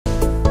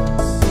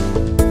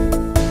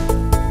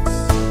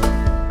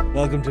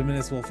Welcome to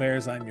Municipal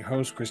Affairs. I'm your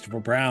host, Christopher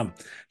Brown.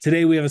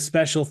 Today, we have a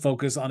special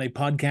focus on a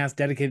podcast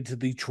dedicated to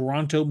the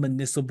Toronto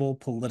municipal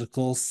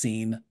political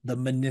scene, the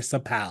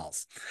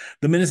MuniciPALS.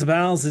 The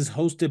MuniciPALS is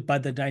hosted by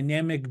the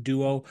dynamic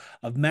duo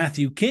of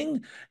Matthew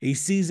King, a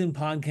seasoned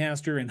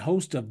podcaster and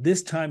host of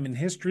This Time in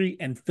History,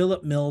 and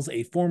Philip Mills,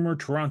 a former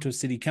Toronto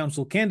City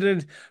Council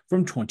candidate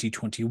from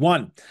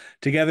 2021.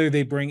 Together,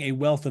 they bring a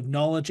wealth of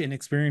knowledge and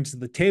experience to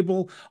the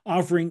table,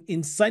 offering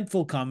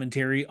insightful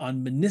commentary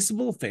on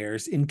municipal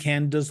affairs in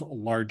Canada's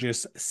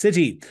largest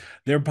city.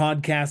 Their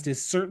podcast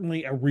is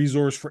certainly a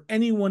resource for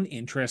anyone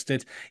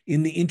interested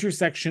in the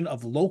intersection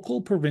of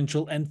local,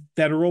 provincial, and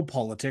federal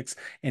politics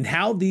and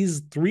how these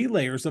three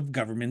layers of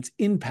government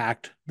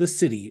impact the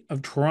city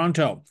of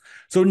Toronto.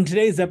 So in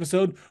today's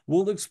episode,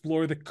 we'll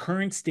explore the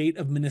current state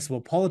of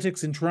municipal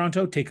politics in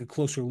Toronto, take a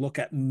closer look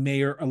at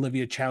Mayor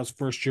Olivia Chow's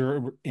first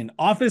year in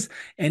office,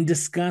 and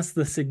discuss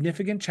the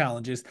significant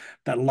challenges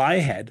that lie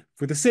ahead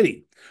for the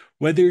city.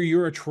 Whether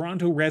you're a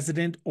Toronto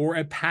resident or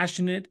a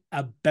passionate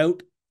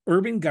about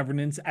urban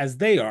governance as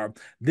they are,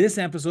 this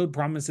episode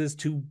promises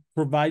to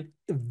provide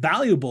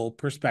valuable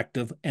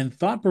perspective and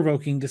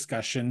thought-provoking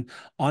discussion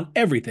on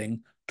everything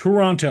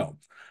Toronto.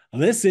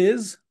 This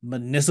is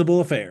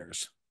Municipal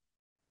Affairs.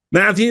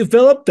 Matthew,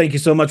 Philip, thank you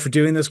so much for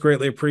doing this.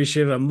 Greatly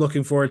appreciate it. I'm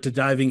looking forward to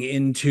diving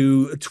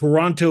into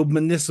Toronto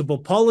municipal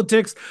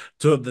politics,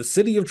 to the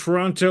city of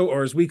Toronto,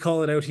 or as we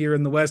call it out here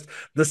in the West,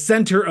 the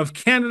center of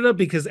Canada,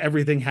 because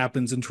everything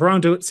happens in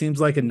Toronto, it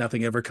seems like, and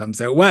nothing ever comes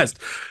out west.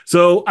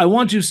 So I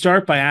want to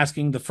start by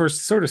asking the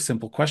first sort of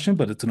simple question,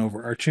 but it's an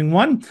overarching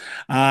one.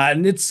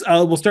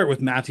 We'll start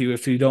with Matthew,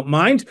 if you don't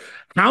mind.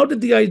 How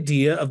did the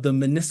idea of the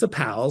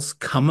MuniciPALS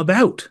come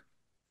about?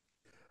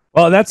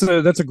 Well, that's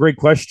a great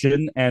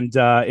question, and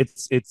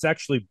it's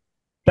actually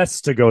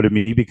best to go to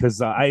me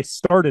because I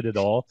started it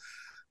all.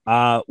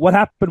 What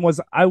happened was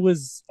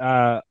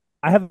I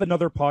have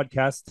another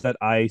podcast that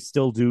I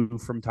still do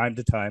from time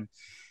to time,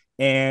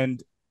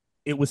 and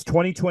it was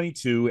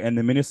 2022, and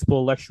the municipal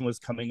election was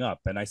coming up,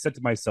 and I said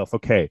to myself,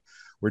 okay,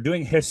 we're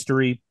doing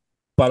history,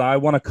 but I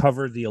want to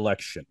cover the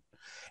election.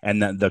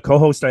 And then the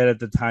co-host I had at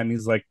the time,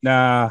 he's like,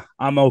 nah,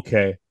 I'm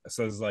okay.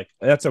 So I was like,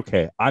 that's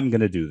okay. I'm going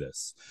to do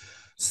this.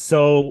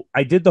 So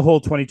I did the whole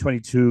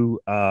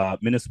 2022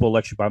 municipal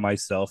election by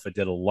myself. I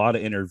did a lot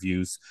of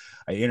interviews.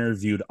 I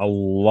interviewed a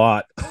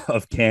lot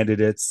of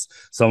candidates.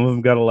 Some of them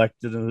got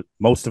elected,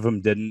 most of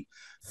them didn't.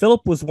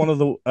 Philip was one of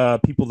the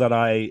people that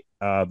I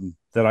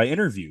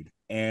interviewed.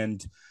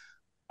 And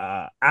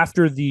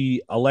after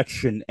the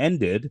election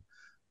ended,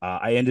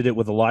 I ended it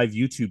with a live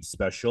YouTube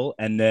special.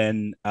 And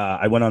then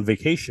I went on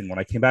vacation. When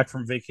I came back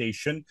from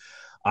vacation,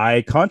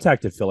 I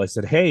contacted Phil. I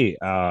said, hey,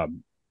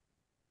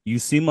 you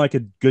seem like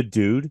a good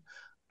dude.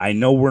 I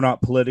know we're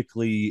not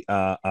politically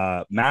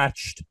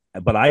matched,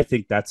 but I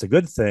think that's a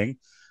good thing.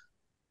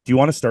 Do you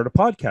want to start a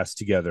podcast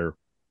together?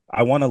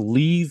 I want to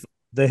leave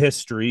the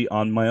history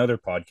on my other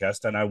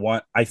podcast, and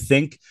I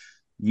think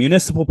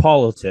municipal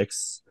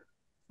politics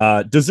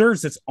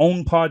deserves its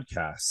own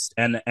podcast.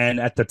 And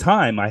at the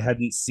time, I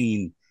hadn't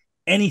seen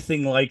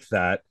anything like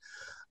that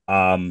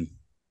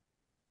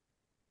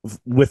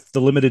with the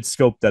limited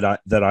scope that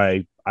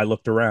I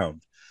looked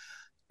around.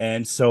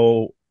 And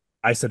so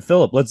I said,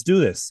 Philip, let's do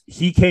this.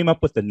 He came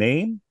up with the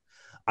name.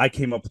 I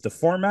came up with the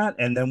format,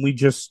 and then we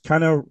just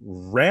kind of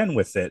ran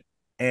with it.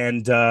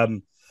 And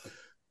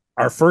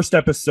our first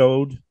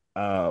episode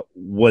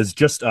was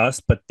just us,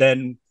 but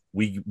then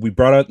we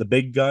brought out the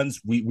big guns.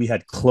 We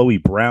had Chloe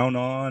Brown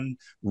on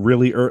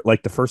really early,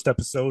 like the first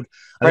episode.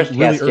 First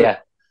guest, yeah.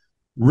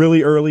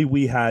 Really early,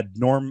 we had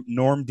Norm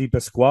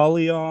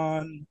DiPasquale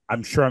on.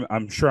 I'm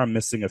sure I'm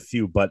missing a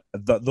few, but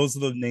those are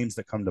the names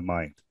that come to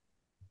mind.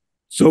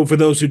 So for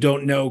those who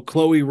don't know,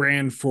 Chloe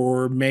ran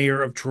for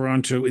mayor of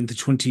Toronto in the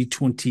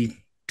 2022,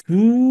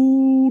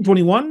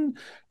 21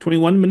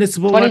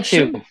 municipal 22.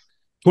 election.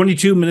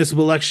 22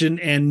 municipal election,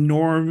 and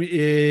Norm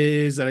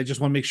is, and I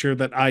just want to make sure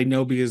that I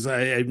know because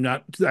I'm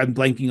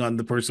blanking on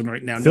the person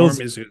right now.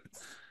 Norm is who?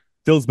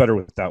 Phil's better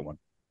with that one.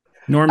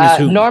 Norm is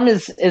who?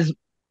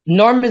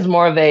 Norm is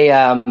more of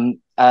a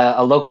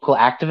local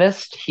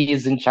activist.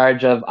 He's in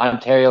charge of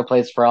Ontario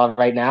Place for All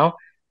right now.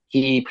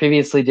 He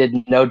previously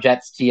did No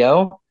Jets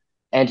TO.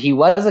 And he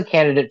was a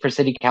candidate for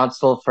city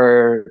council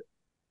for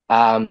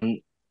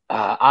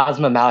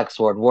Ozma Malik's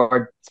ward,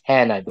 Ward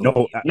 10, I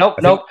believe. Nope.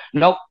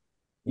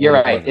 You're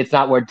right. 11. It's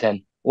not Ward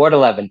 10, Ward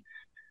 11.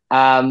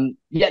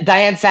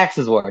 Diane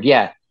Sachs's ward,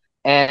 yeah.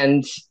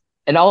 And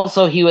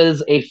also he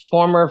was a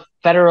former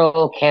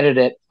federal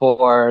candidate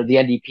for the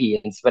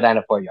NDP in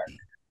Spadina Fort York.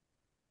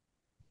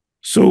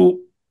 So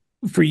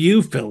for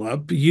you,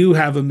 Philip, you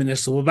have a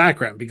municipal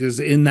background because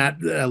in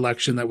that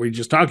election that we are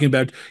just talking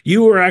about,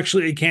 you were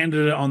actually a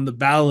candidate on the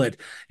ballot.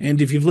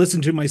 And if you've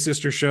listened to my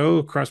sister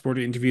show, Cross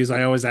Border Interviews,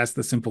 I always ask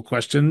the simple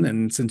question.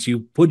 And since you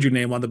put your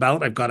name on the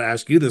ballot, I've got to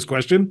ask you this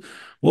question.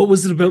 What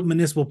was it about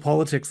municipal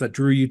politics that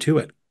drew you to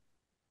it?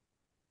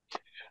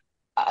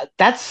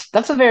 That's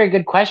a very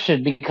good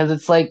question because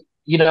it's like,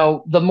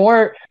 the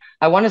more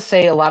I want to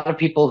say a lot of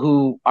people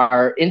who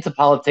are into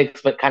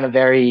politics, but kind of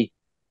very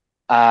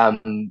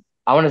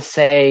I want to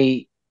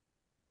say,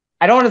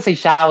 I don't want to say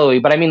shallowly,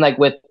 but I mean like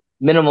with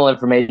minimal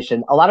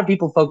information. A lot of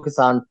people focus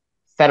on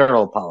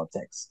federal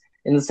politics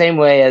in the same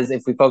way as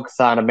if we focus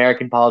on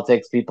American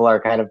politics, people are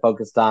kind of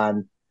focused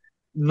on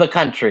the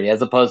country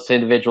as opposed to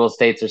individual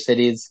states or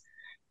cities.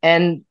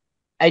 And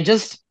I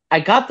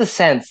got the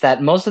sense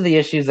that most of the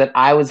issues that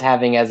I was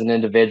having as an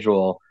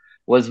individual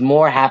was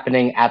more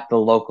happening at the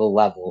local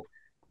level.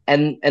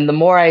 And the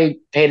more I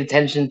paid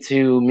attention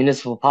to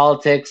municipal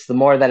politics, the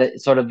more that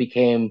it sort of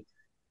became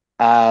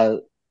uh,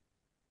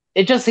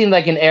 it just seemed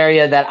like an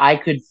area that I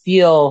could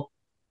feel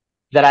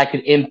that I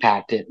could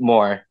impact it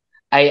more.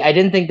 I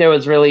didn't think there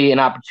was really an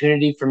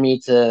opportunity for me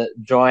to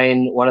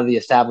join one of the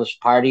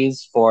established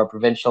parties for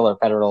provincial or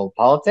federal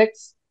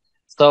politics.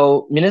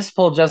 So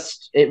municipal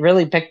just, it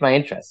really piqued my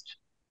interest.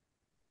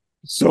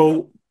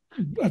 So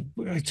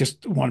I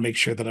just want to make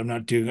sure that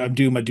I'm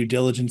doing my due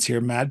diligence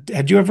here.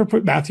 Had you ever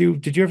put Matthew,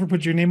 did you ever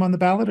put your name on the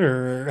ballot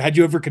or had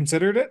you ever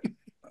considered it?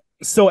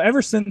 So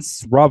ever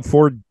since Rob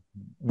Ford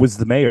was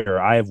the mayor,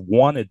 I have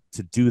wanted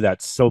to do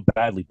that so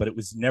badly, but it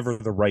was never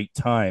the right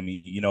time,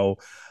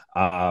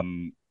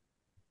 Um,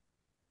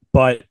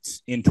 but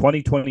in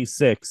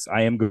 2026,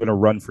 I am going to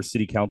run for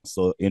city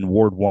council in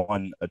Ward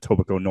 1,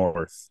 Etobicoke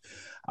North.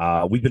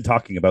 We've been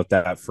talking about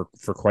that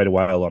for quite a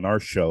while on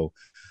our show.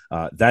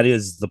 That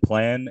is the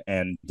plan,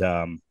 and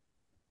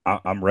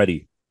I'm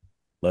ready.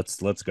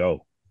 Let's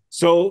go.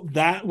 So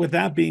that with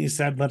that being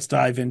said, let's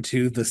dive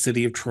into the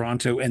city of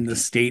Toronto and the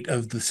state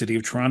of the city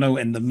of Toronto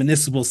and the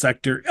municipal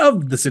sector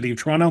of the city of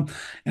Toronto.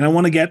 And I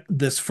want to get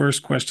this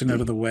first question out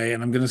of the way.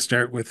 And I'm going to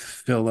start with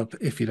Philip,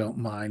 if you don't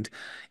mind.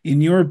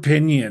 In your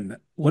opinion,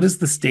 what is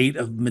the state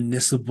of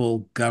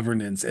municipal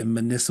governance and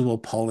municipal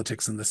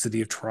politics in the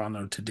city of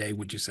Toronto today,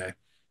 would you say?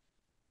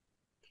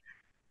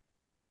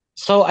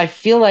 So I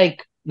feel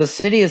like the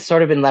city has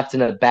sort of been left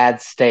in a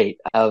bad state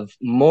of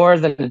more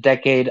than a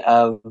decade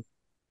of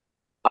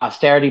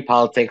austerity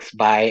politics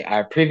by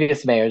our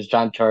previous mayors,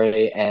 John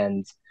Tory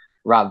and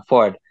Rob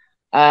Ford.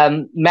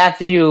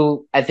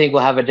 Matthew, I think, will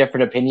have a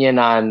different opinion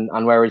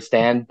on where we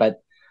stand, but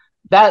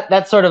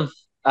that's sort of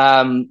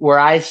where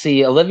I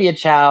see Olivia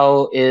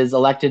Chow is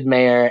elected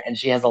mayor, and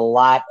she has a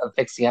lot of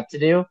fixing up to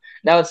do.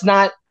 Now, it's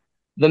not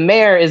the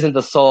mayor isn't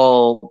the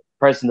sole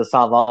person to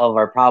solve all of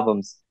our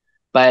problems,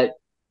 but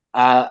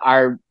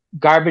our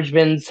garbage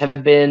bins have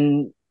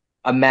been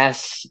a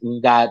mess.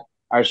 We've got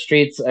our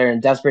streets are in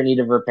desperate need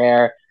of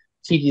repair.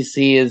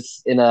 TTC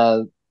is in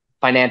a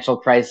financial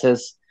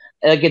crisis.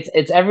 Like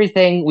it's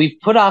everything. We've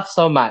put off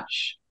so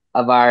much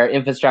of our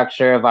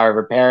infrastructure, of our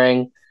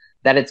repairing,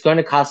 that it's going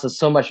to cost us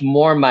so much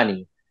more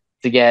money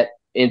to get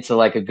into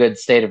like a good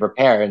state of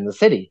repair in the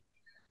city.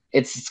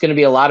 It's going to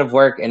be a lot of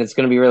work and it's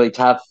going to be really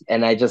tough.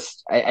 And I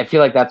feel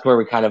like that's where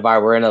we kind of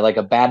are. We're in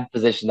a bad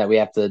position that we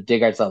have to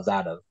dig ourselves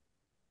out of.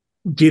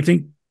 Do you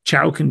think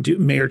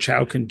Mayor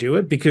Chow can do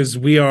it? Because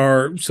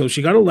so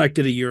she got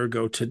elected a year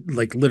ago to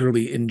like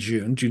literally in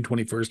June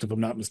 21st, if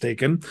I'm not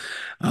mistaken.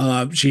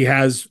 She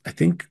has, I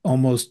think,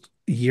 almost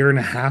a year and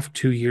a half,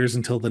 2 years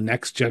until the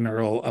next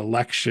general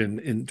election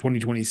in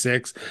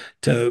 2026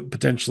 to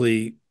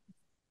potentially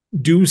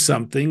do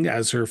something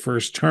as her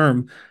first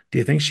term. Do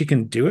you think she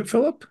can do it,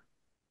 Philip?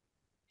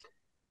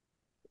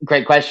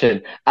 Great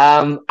question.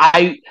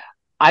 I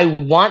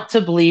want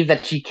to believe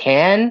that she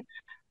can,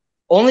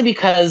 only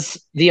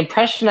because the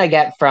impression I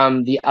get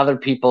from the other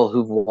people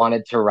who've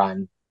wanted to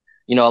run,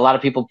 a lot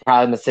of people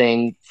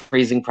promising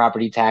freezing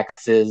property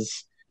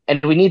taxes,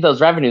 and we need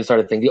those revenues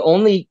sort of thing. The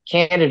only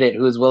candidate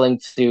who is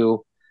willing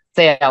to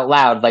say it out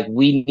loud, like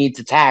we need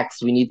to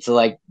tax, we need to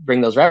like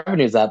bring those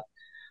revenues up.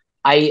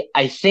 I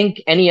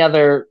think any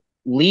other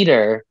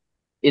leader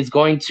is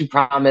going to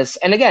promise,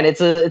 and again,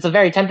 it's a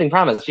very tempting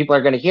promise. People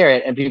are going to hear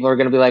it, and people are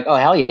going to be like, "Oh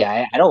hell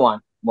yeah, I don't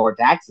want more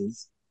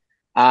taxes."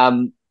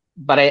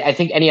 But I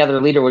think any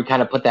other leader would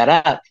kind of put that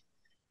up,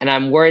 and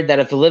I'm worried that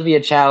if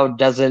Olivia Chow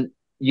doesn't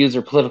use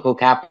her political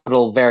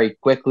capital very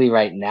quickly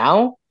right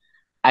now,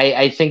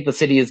 I think the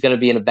city is going to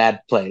be in a bad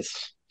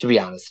place, to be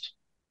honest.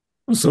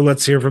 So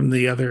let's hear from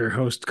the other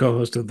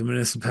co-host of the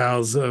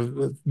Municipals,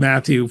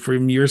 Matthew.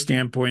 From your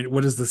standpoint,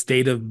 what is the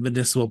state of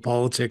municipal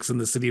politics in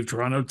the city of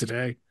Toronto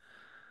today?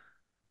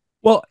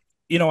 Well,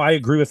 I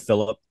agree with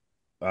Philip.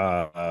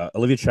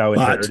 Olivia Chow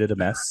But inherited a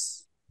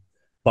mess,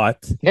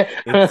 but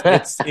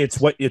it's Yeah.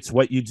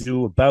 what you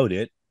do about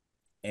it.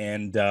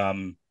 And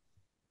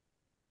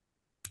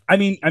I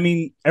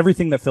mean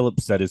everything that Philip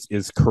said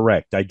is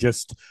correct. I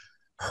just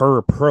her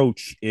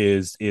approach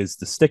is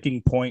the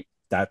sticking point.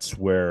 That's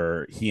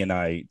where he and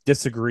I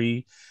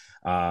disagree.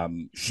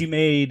 She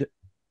made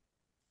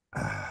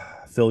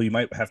Phil, you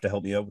might have to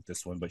help me out with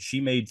this one, but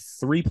she made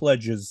three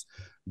pledges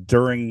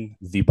during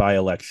the by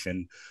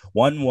election.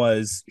 One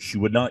was she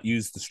would not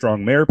use the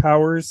strong mayor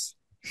powers.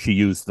 She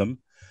used them.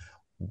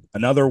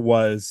 Another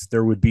was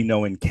there would be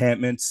no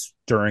encampments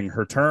during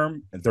her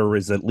term. There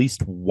is at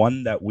least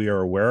one that we are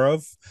aware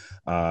of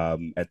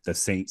at the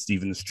St.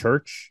 Stephen's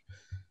Church.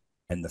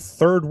 And the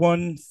third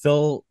one,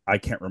 Phil, I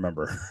can't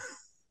remember.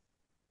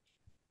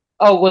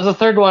 Oh, was the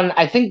third one?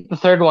 I think the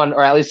third one,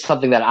 or at least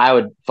something that I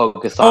would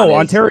focus on, Oh, is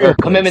Ontario her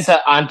commitment Place.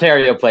 to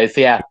Ontario Place.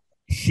 Yeah,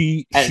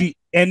 She and she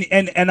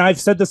and I've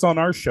said this on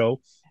our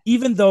show,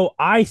 even though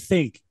I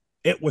think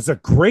it was a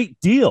great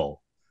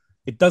deal,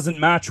 it doesn't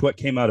match what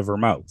came out of her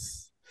mouth.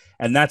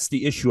 And that's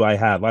the issue I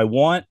have. I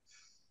want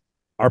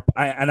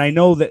and I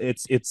know that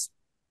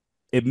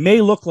it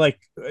may look like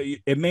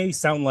it may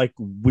sound like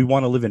we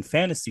want to live in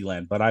fantasy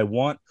land, but I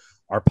want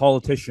our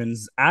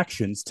politicians'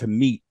 actions to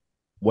meet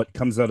what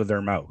comes out of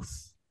their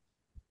mouth.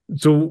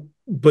 So,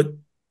 but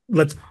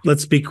let's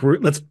speak.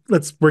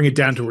 Let's bring it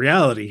down to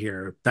reality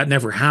here. That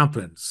never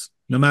happens.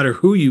 No matter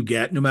who you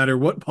get, no matter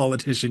what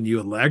politician you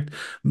elect,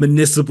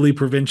 municipally,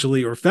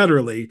 provincially, or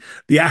federally,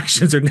 the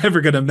actions are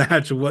never going to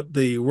match what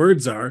the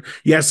words are.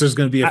 Yes, there's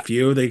going to be a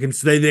few. They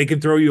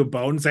can throw you a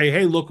bone and say,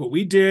 "Hey, look what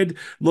we did.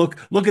 Look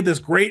at this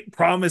great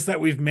promise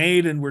that we've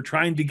made, and we're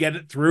trying to get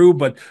it through,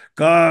 but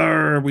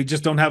we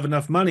just don't have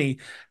enough money."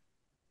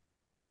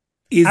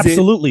 Is it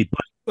Absolutely,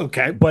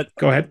 okay? but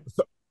Go ahead.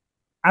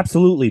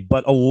 absolutely,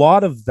 but a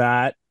lot of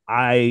that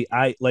I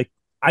like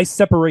I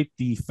separate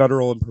the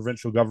federal and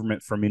provincial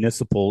government from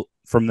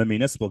the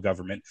municipal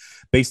government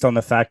based on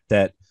the fact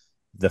that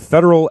the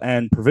federal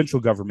and provincial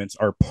governments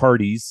are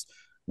parties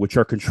which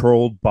are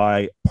controlled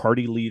by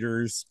party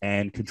leaders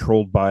and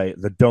controlled by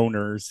the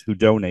donors who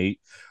donate,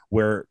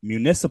 where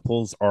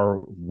municipals are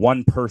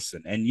one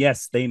person. And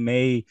yes, they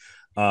may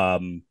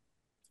um,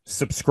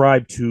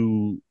 subscribe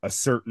to a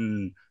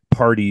certain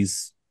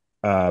party's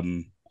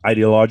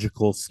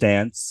ideological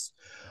stance,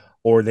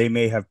 or they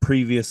may have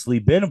previously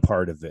been a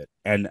part of it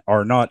and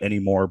are not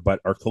anymore, but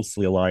are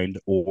closely aligned,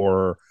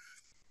 or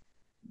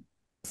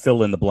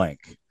fill in the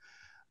blank.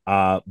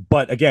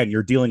 But again,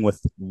 you're dealing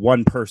with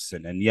one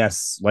person. And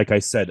yes, like I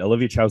said,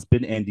 Olivia Chow's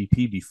been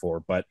NDP before,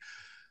 but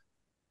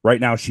right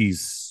now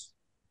she's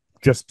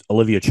just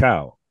Olivia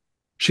Chow.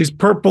 She's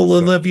purple So,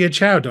 Olivia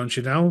Chow, don't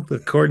you know?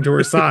 According to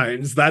her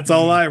signs. That's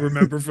all I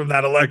remember from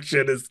that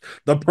election is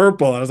the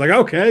purple. I was like,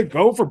 okay,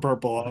 go for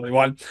purple, only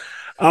one.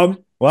 So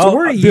well,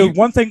 where are you?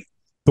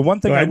 the one Go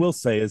thing I ahead. will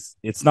say is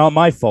it's not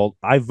my fault.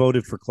 I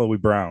voted for Chloe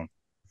Brown.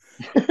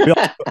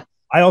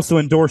 I also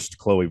endorsed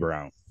Chloe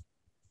Brown.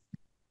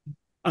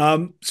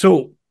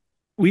 So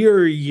we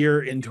are a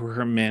year into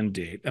her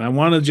mandate, and I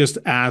want to just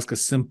ask a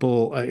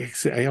simple,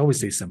 I always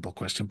say simple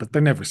question, but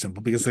they're never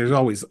simple because there's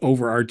always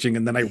overarching,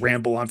 and then I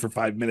ramble on for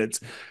 5 minutes.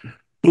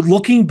 But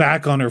looking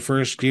back on her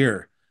first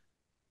year,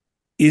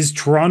 is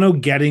Toronto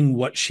getting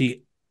what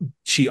she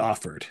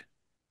offered?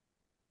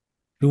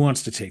 Who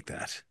wants to take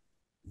that?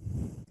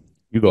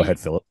 You go ahead,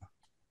 Philip.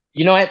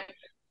 you know what?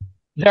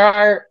 There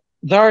are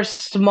there are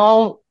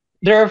small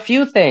there are a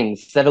few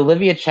things that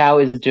Olivia Chow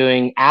is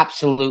doing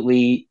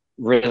absolutely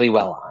really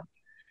well on,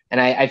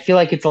 and I feel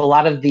like it's a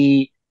lot of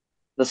the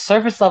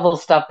surface level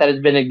stuff that has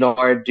been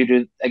ignored due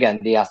to, again,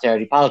 the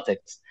austerity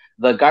politics.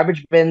 The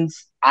garbage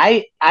bins,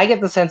 I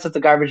get the sense that the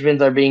garbage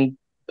bins are being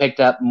picked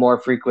up more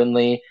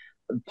frequently.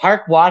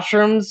 Park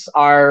washrooms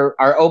are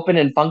open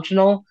and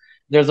functional.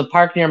 There's a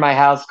park near my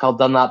house called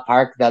Dunlop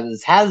Park that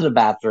has a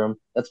bathroom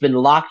that's been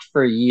locked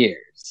for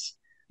years.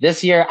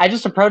 This year, I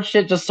just approached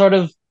it, just sort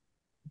of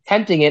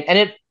tempting it, and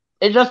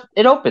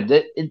it opened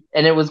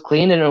and it was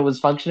clean and it was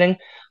functioning.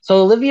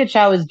 So Olivia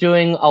Chow is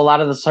doing a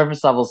lot of the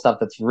surface level stuff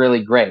that's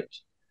really great.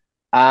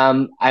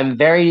 I'm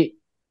very.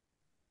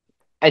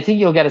 I think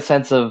you'll get a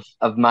sense of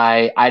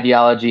my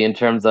ideology in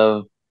terms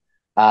of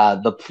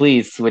the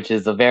police, which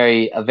is a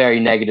very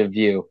negative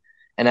view,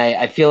 and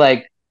I feel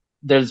like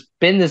there's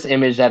been this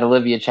image that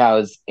Olivia Chow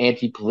is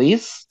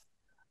anti-police,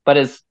 but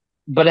is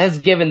but has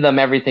given them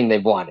everything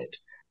they've wanted.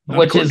 Not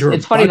Which according to is her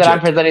it's funny that I'm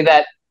budget. presenting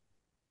that.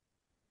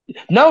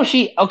 No,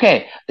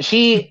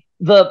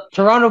 the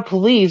Toronto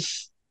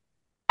police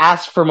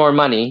asked for more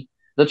money.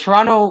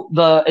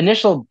 The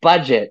initial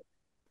budget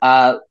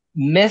uh,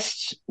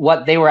 missed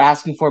what they were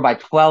asking for by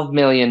 $12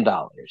 million.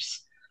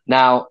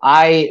 Now,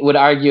 I would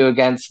argue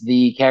against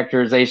the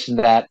characterization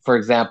that, for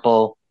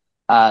example,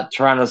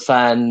 Toronto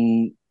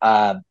Sun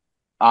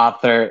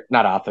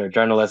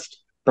journalist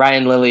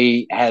Brian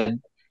Lilly had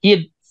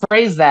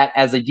phrased that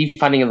as a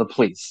defunding of the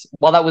police.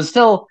 While it was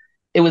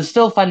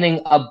still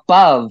funding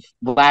above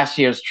last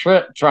year's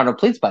Toronto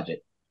police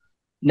budget.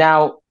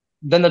 Now,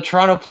 then the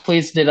Toronto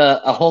police did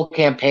a whole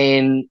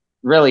campaign,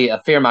 really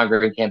a fear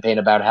mongering campaign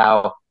about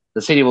how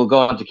the city will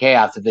go into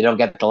chaos if they don't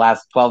get the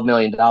last $12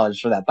 million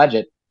for that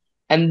budget.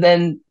 And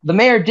then the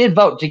mayor did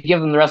vote to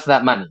give them the rest of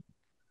that money.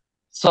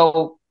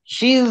 So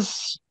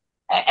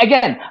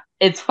again,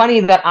 it's funny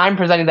that I'm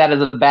presenting that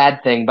as a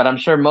bad thing, but I'm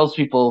sure most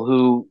people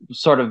who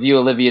sort of view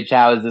Olivia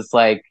Chow as this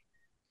like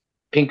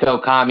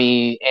pinko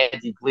commie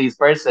anti-police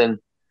person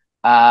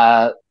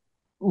uh,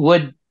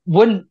 wouldn't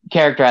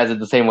characterize it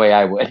the same way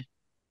I would.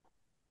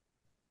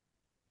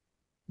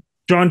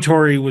 John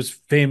Tory was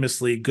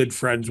famously good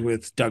friends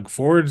with Doug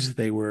Ford.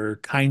 They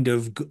were kind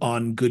of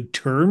on good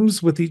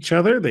terms with each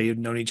other. They had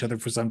known each other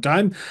for some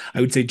time.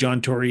 I would say John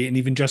Tory and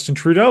even Justin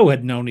Trudeau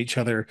had known each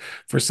other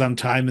for some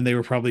time, and they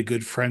were probably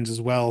good friends as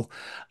well.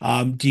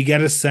 Do you get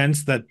a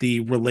sense that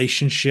the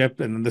relationship,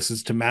 and this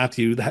is to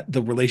Matthew, that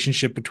the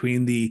relationship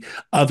between the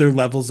other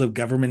levels of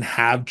government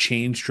have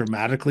changed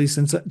dramatically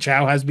since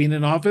Chow has been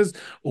in office?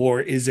 Or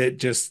is it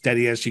just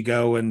steady as you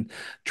go and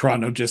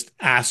Toronto just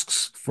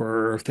asks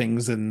for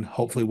things and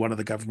hopefully one of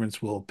the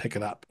governments will pick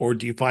it up? Or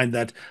do you find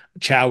that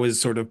Chow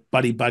is sort of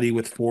buddy buddy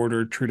with Ford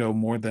or Trudeau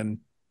more than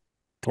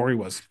Tory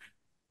was?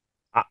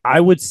 I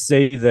would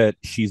say that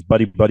she's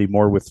buddy buddy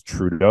more with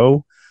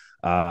Trudeau.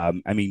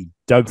 I mean,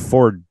 Doug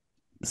Ford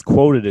is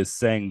quoted as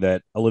saying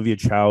that Olivia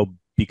Chow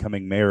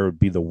becoming mayor would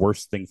be the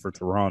worst thing for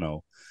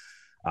Toronto.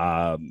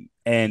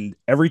 And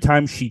every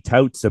time she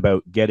touts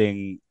about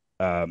getting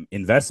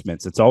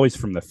investments, it's always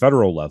from the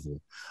federal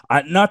level.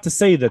 Not to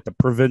say that the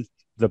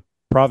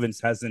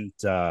province hasn't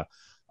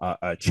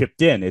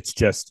chipped in. It's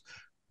just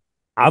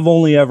I've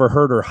only ever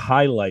heard her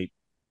highlight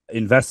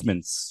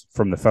investments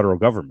from the federal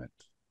government.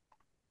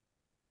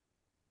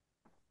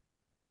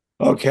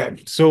 Okay,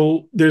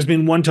 so there's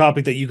been one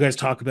topic that you guys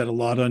talk about a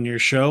lot on your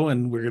show,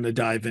 and we're going to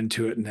dive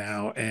into it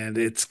now. And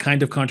it's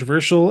kind of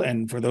controversial.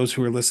 And for those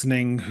who are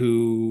listening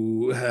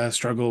who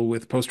struggle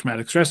with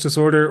post-traumatic stress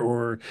disorder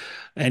or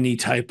any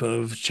type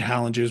of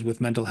challenges with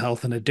mental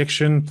health and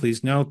addiction,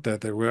 please note that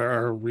there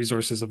are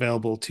resources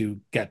available to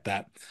get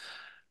that.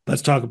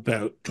 Let's talk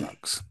about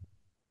drugs.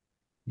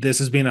 This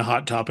has been a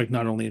hot topic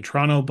not only in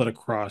Toronto but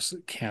across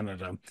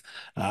Canada.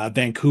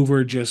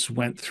 Vancouver just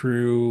went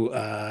through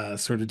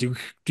sort of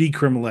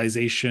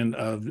decriminalization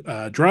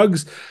of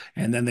drugs,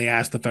 and then they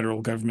asked the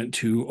federal government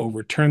to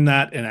overturn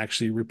that and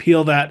actually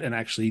repeal that and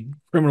actually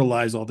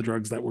criminalize all the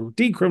drugs that were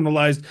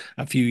decriminalized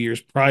a few years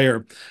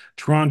prior.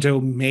 Toronto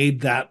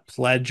made that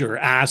pledge or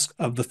ask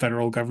of the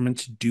federal government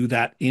to do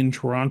that in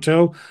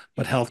Toronto,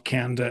 but Health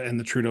Canada and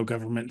the Trudeau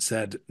government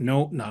said,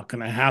 no, not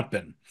going to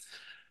happen.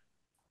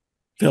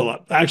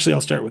 Philip, actually,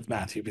 I'll start with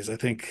Matthew because I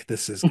think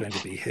this is going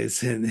to be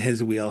in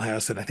his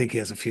wheelhouse, and I think he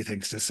has a few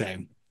things to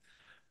say.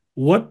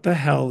 What the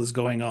hell is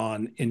going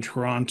on in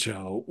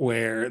Toronto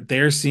where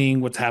they're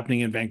seeing what's happening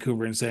in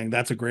Vancouver and saying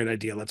that's a great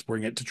idea, let's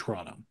bring it to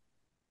Toronto?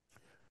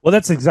 Well,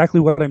 that's exactly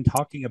what I'm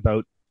talking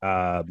about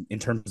in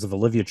terms of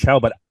Olivia Chow.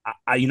 But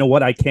you know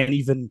what? I can't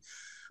even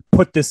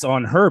put this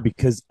on her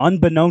because,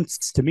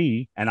 unbeknownst to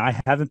me, and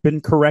I haven't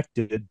been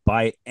corrected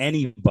by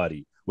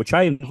anybody, which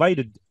I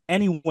invited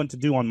anyone to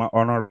do on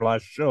our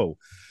last show.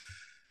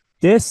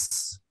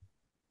 This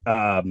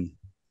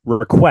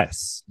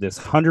request, this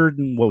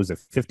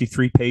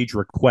 53-page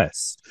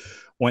request,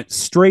 went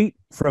straight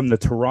from the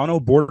Toronto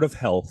Board of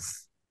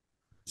Health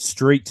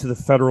straight to the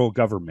federal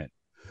government.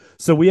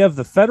 So we have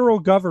the federal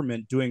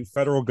government doing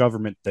federal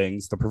government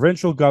things, the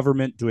provincial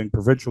government doing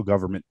provincial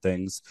government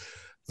things.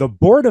 The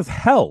Board of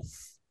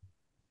Health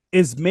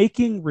is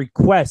making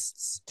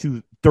requests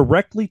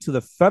directly to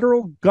the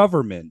federal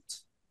government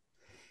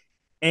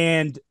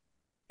and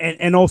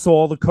also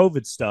all the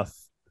COVID stuff.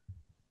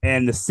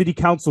 And the city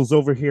council's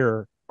over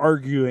here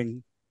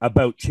arguing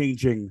about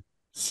changing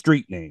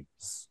street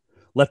names.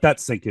 Let that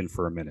sink in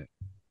for a minute.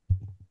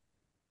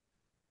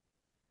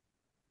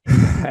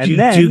 And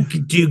then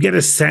do you get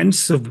a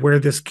sense of where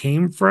this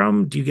came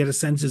from? Do you get a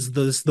sense is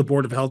this the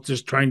Board of Health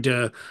just trying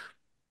to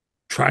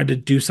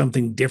do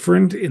something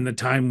different in the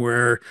time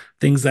where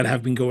things that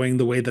have been going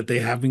the way that they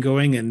have been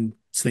going and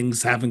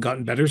things haven't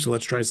gotten better, so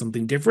let's try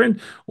something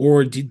different?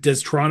 Or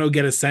does Toronto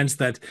get a sense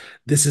that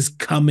this is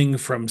coming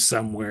from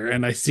somewhere?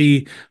 And I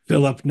see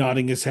Philip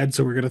nodding his head,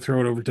 so we're going to throw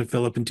it over to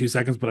Philip in 2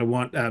 seconds, but I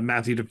want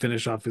Matthew to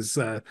finish off his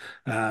sort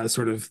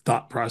of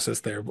thought process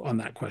there on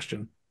that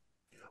question.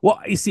 Well,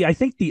 you see, I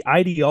think the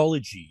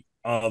ideology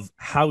of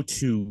how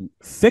to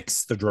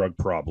fix the drug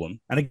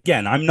problem, and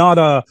again, I'm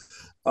not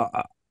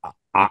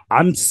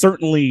I'm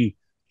certainly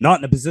not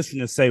in a position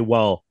to say,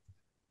 well,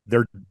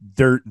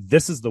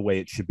 this is the way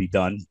it should be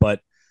done.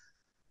 But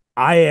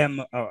I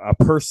am a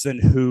person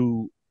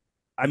who,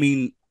 I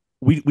mean,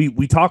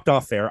 we talked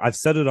off air. I've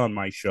said it on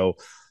my show.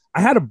 I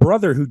had a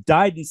brother who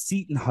died in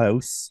Seton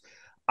House.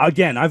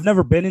 Again, I've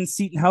never been in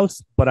Seton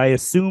House, but I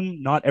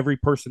assume not every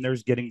person there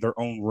is getting their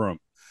own room.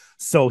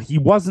 So he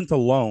wasn't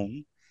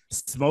alone,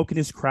 smoking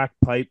his crack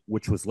pipe,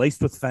 which was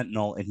laced with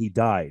fentanyl, and he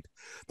died.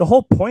 The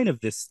whole point of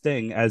this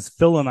thing, as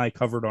Phil and I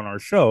covered on our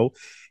show,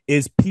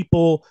 is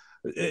people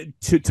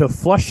to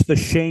flush the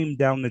shame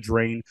down the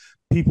drain.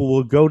 People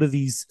will go to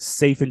these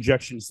safe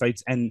injection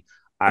sites and,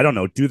 I don't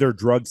know, do their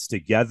drugs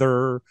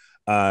together,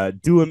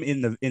 do them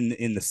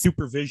in the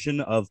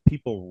supervision of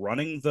people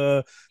running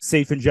the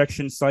safe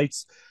injection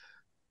sites.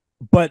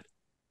 But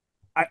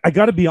I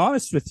got to be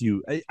honest with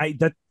you,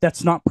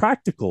 that's not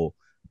practical.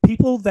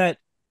 People that,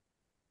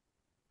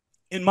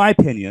 in my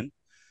opinion,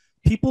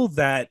 people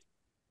that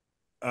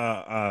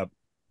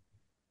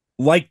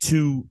like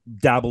to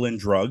dabble in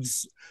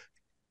drugs,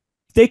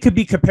 they could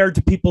be compared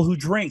to people who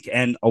drink.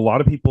 And a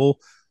lot of people,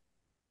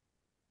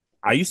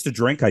 I used to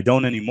drink, I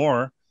don't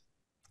anymore.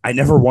 I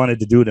never wanted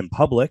to do it in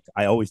public.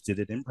 I always did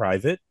it in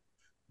private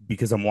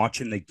because I'm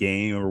watching the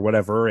game or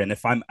whatever. And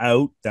if I'm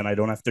out, then I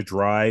don't have to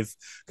drive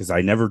because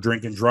I never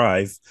drink and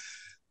drive.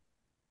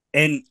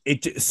 And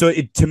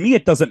to me,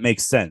 it doesn't make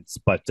sense.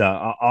 But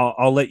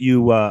I'll let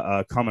you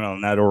comment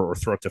on that or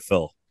throw it to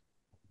Phil.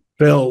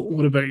 Phil,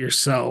 what about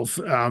yourself?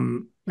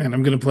 And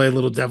I'm going to play a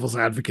little devil's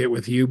advocate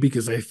with you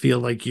because I feel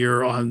like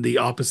you're on the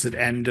opposite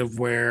end of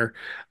where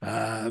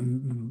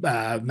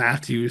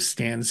Matthew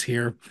stands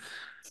here.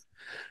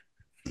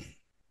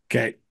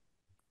 Okay.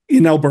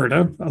 In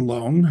Alberta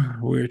alone,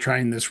 we're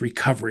trying this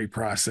recovery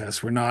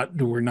process. We're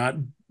not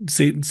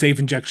safe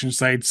injection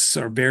sites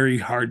are very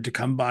hard to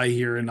come by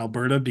here in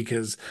Alberta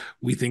because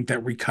we think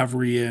that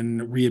recovery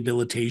and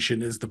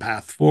rehabilitation is the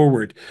path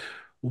forward.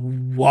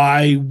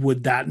 Why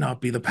would that not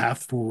be the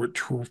path forward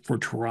for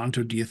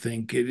Toronto, do you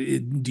think?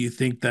 Do you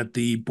think that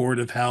the Board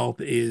of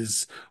Health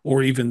is,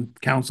 or even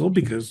council,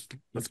 because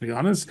let's be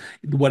honest,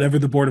 whatever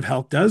the Board of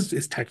Health does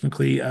is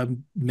technically a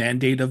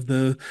mandate of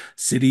the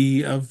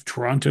City of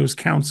Toronto's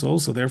council.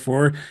 So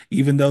therefore,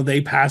 even though they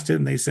passed it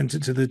and they sent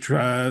it to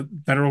the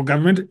federal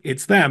government,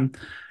 it's them.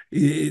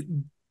 Do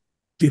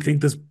you think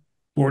this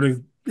Board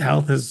of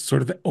Health has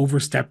sort of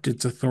overstepped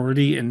its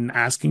authority in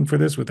asking for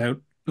this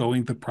without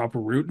going the proper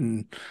route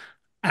and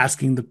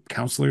asking the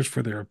counselors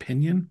for their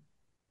opinion?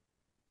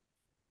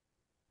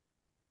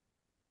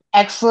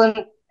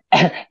 Excellent,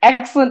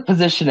 excellent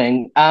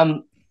positioning.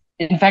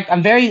 In fact,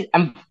 I'm very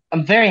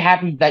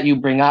happy that you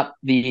bring up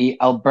the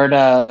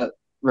Alberta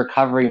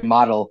recovery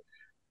model.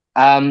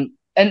 And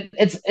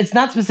it's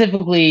not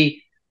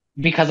specifically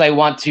because I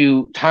want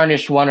to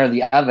tarnish one or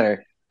the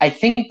other. I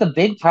think the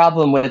big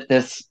problem with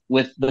this,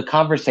 with the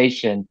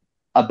conversation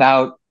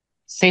about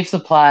safe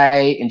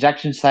supply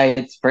injection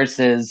sites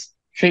versus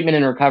treatment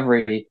and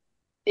recovery,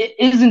 it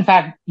is in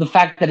fact the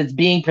fact that it's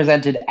being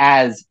presented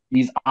as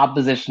these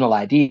oppositional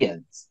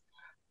ideas.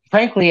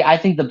 Frankly, I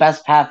think the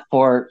best path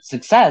for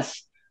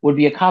success would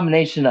be a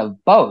combination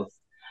of both.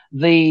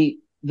 The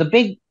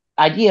big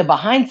idea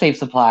behind safe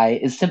supply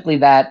is simply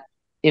that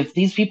if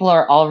these people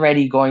are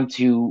already going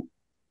to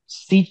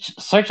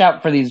search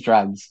out for these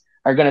drugs,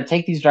 are going to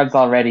take these drugs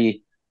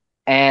already,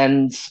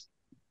 and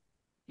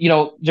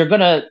you're going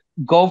to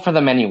go for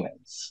them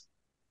anyways.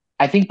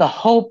 I think the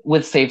hope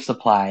with safe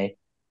supply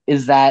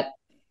is that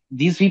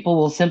these people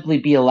will simply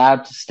be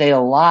allowed to stay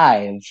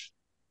alive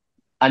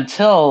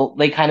until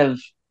they kind of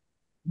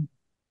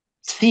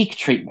seek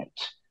treatment.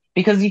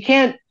 Because you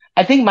can't,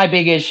 I think my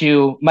big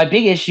issue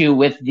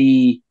with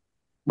the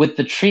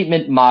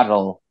treatment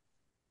model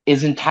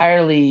is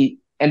entirely,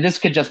 and this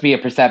could just be a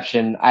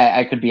perception,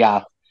 I could be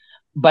off,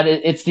 but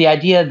it's the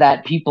idea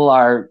that people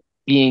are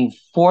being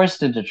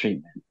forced into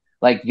treatment,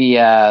 like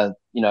via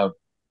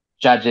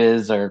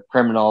judges or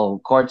criminal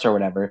courts or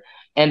whatever.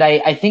 And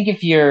I think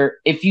if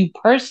you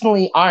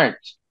personally aren't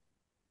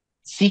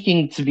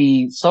seeking to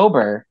be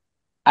sober,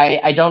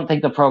 I don't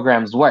think the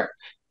programs work.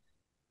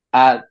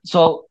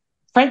 So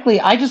frankly,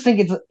 I just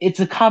think it's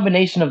a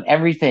combination of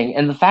everything,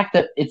 and the fact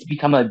that it's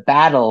become a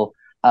battle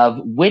of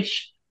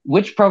which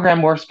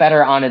program works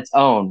better on its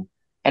own.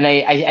 And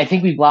I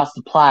think we've lost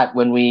the plot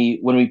when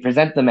we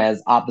present them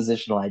as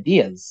oppositional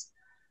ideas.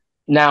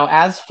 Now,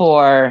 as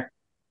for,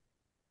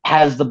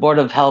 has the Board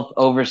of Health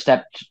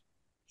overstepped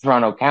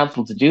Toronto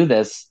Council to do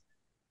this?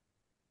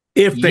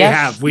 If they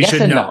have, we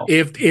should know. No.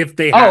 If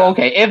they have. Oh,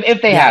 okay.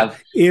 If they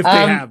have. If they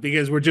have,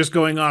 because we're just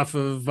going off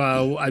of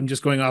I'm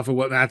just going off of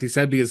what Matthew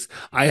said, because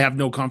I have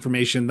no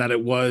confirmation that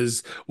it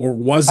was or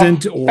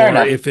wasn't, or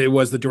if it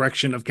was the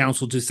direction of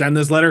council to send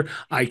this letter.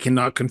 I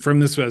cannot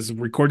confirm this as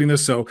recording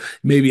this. So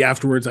maybe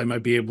afterwards I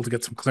might be able to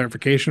get some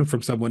clarification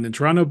from someone in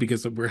Toronto,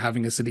 because we're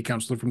having a city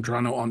councilor from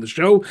Toronto on the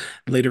show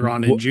later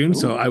on in June.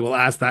 So I will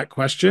ask that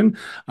question.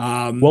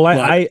 I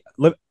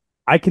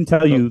can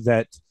tell you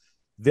that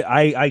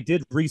I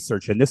did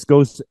research, and this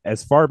goes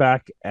as far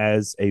back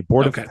as a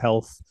Board of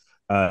Health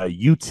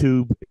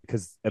YouTube,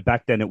 because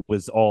back then it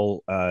was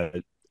all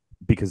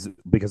because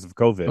of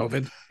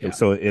COVID. Yeah.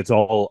 So it's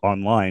all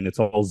online, it's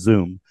all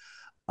Zoom,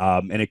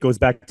 and it goes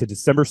back to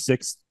December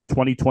 6th,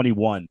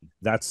 2021.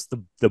 That's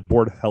the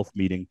Board of Health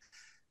meeting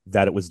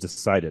that it was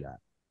decided at.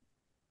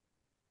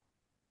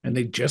 And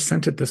they just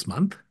sent it this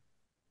month?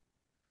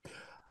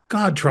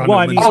 God, Toronto.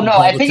 Well,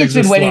 I think it's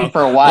been waiting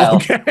for a while.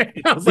 Okay.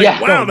 I was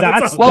like, wow,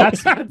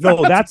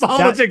 that's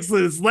politics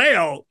is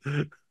slow.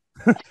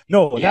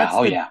 No,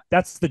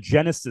 that's the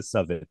genesis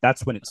of it.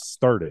 That's when it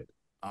started.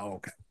 Oh,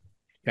 okay.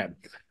 Yeah.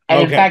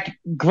 And in fact,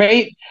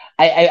 great.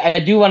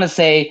 I do want to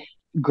say,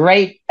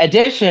 great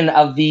addition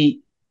of the.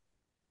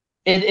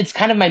 It's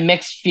kind of my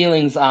mixed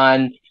feelings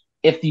on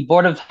if the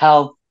Board of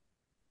Health,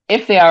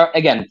 if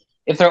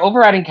they're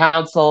overriding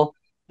council.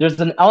 There's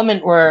an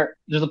element where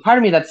there's a part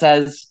of me that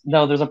says,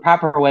 no, there's a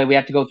proper way, we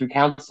have to go through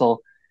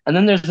council. And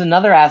then there's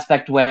another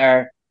aspect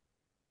where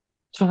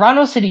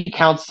Toronto City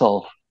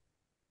Council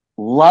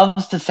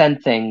loves to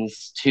send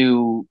things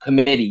to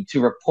committee,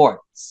 to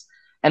reports.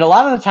 And a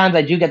lot of the times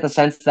I do get the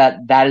sense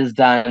that that is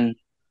done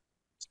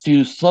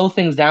to slow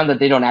things down that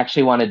they don't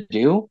actually want to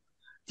do,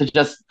 to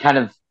just kind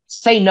of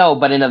say no,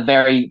 but in a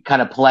very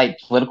kind of polite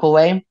political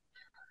way.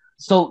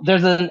 So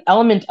there's an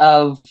element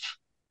of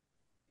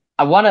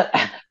I want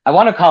to I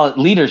want to call it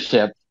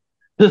leadership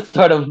to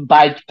sort of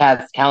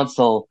bypass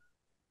council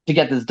to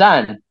get this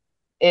done.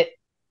 It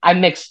I'm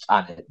mixed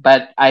on it,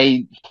 but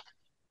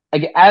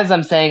as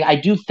I'm saying, I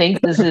do think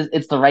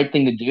it's the right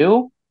thing to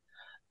do.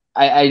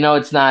 I know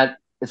it's not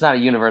a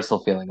universal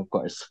feeling, of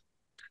course.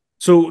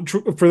 So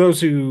for those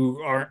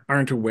who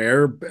aren't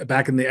aware,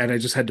 back in the and I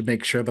just had to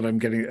make sure that I'm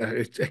getting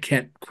I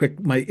can't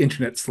quick my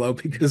internet's slow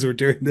because we're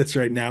doing this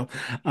right now.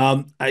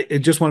 I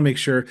just want to make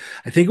sure.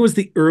 I think it was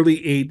the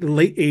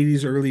late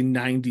 80s, early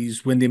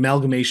 90s when the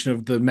amalgamation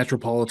of the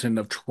metropolitan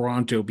of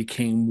Toronto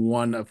became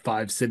one of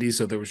five cities.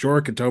 So there was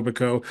York,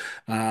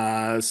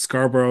 Etobicoke,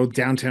 Scarborough,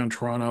 downtown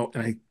Toronto,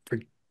 and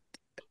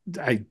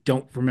I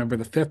don't remember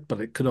the fifth, but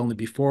it could only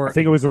be I four.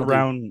 think it was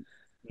around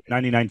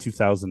 99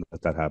 2000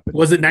 that happened.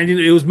 Was it 19?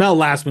 It was Mel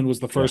Lastman was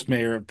the first Yeah.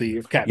 mayor of the.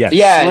 Okay. Yes.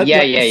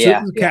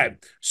 Yeah. Okay.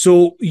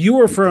 So you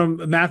were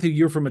from Matthew.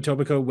 You're from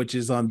Etobicoke, which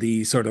is on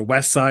the sort of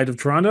west side of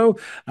Toronto.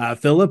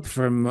 Philip,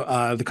 from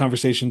the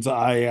conversations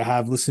I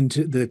have listened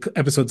to, the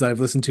episodes I've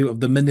listened to of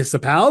the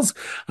Municipals,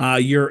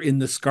 you're in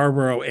the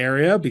Scarborough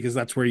area because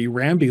that's where you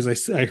ran.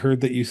 Because I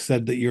heard that you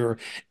said that your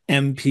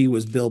MP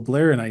was Bill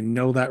Blair, and I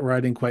know that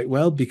riding quite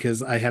well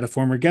because I had a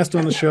former guest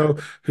on the show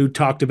who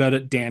talked about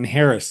it, Dan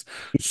Harris.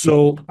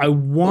 So I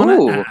want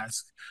to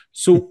ask,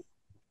 so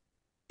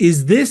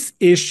is this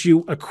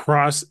issue a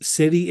cross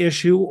city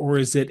issue or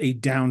is it a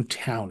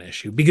downtown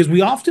issue? Because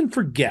we often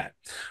forget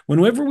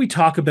whenever we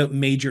talk about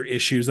major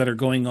issues that are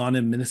going on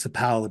in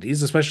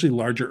municipalities, especially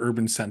larger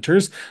urban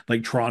centers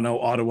like Toronto,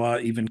 Ottawa,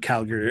 even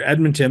Calgary or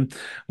Edmonton,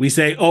 we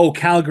say, oh,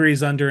 Calgary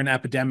is under an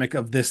epidemic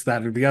of this,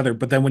 that, or the other.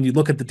 But then when you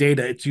look at the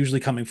data, it's usually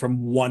coming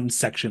from one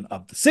section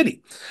of the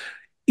city.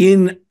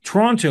 In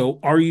Toronto,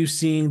 are you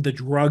seeing the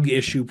drug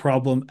issue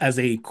problem as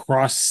a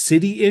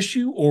cross-city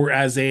issue or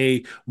as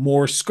a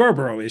more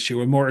Scarborough issue,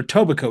 a more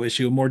Etobicoke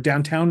issue, a more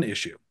downtown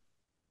issue?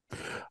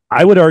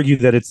 I would argue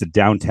that it's a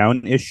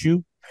downtown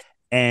issue.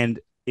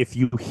 And if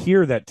you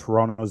hear that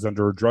Toronto's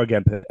under a drug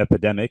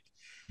epidemic,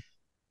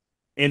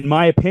 in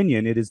my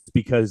opinion, it is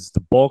because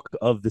the bulk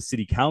of the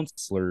city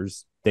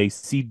councilors, they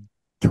see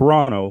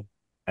Toronto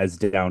as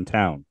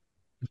downtown.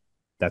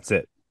 That's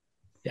it.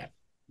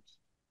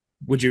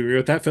 Would you agree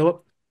with that,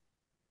 Philip?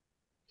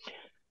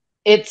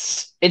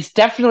 It's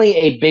definitely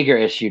a bigger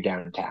issue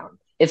downtown.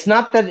 It's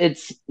not that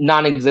it's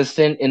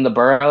non-existent in the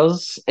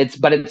boroughs. It's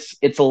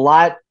a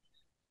lot.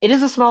 It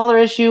is a smaller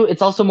issue.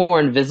 It's also more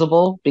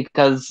invisible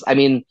because I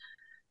mean,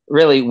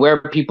 really,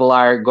 where people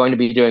are going to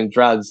be doing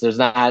drugs, there's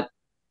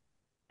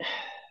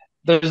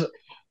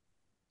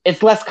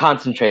it's less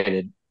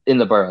concentrated in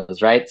the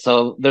boroughs, right?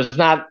 So there's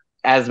not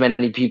as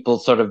many people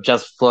sort of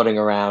just floating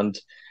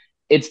around.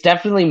 It's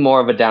definitely more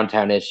of a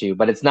downtown issue,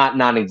 but it's not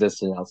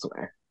non-existent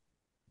elsewhere.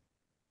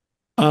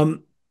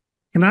 Can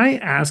I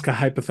ask a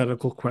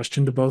hypothetical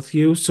question to both of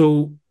you?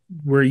 So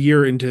we're a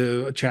year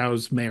into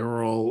Chow's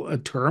mayoral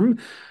term.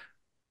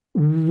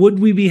 Would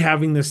we be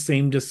having the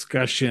same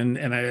discussion?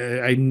 And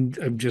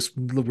I'm just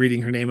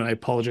reading her name, and I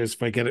apologize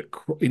if I get it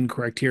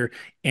incorrect here.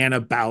 Anna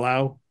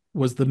Ballow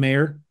was the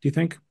mayor, do you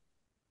think?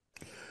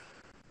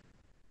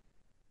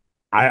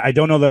 I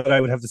don't know that I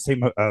would have the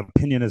same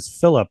opinion as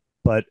Philip,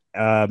 but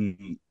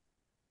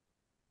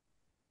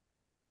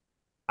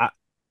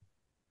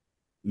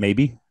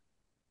maybe.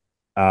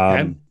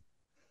 Okay.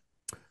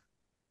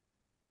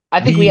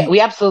 I think we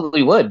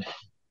absolutely would.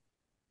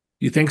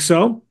 You think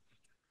so?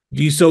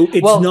 So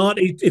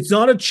it's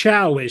not a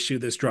Chow issue,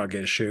 this drug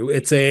issue.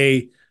 It's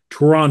a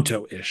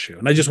Toronto issue.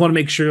 And I just want to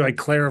make sure I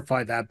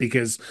clarify that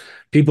because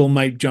people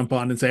might jump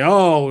on and say,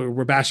 oh,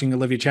 we're bashing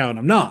Olivia Chow. And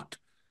I'm not.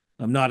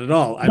 I'm not at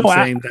all. I'm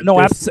saying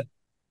that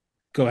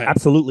go ahead.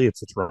 Absolutely,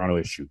 it's a Toronto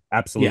issue.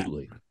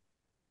 Absolutely.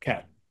 Yeah.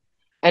 Okay.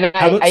 And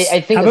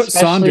I think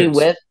especially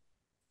with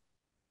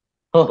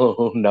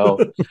oh no.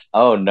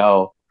 Oh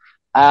no.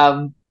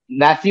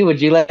 Matthew,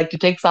 would you like to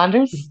take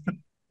Saunders?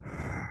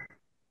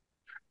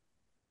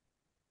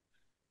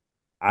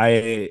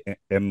 I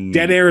am.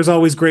 Dead air is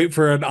always great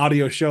for an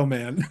audio show,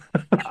 man.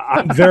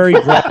 I'm very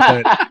glad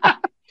that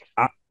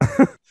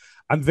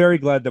I'm very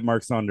glad that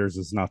Mark Saunders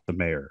is not the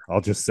mayor.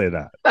 I'll just say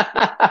that.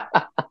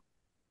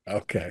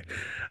 Okay.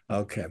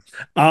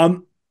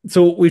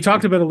 So we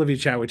talked about Olivia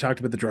Chow, we talked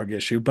about the drug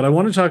issue, but I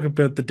want to talk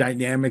about the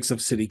dynamics of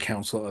city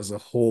council as a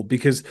whole,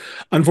 because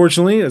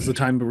unfortunately, as the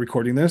time of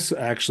recording this,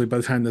 actually, by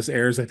the time this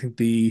airs, I think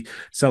the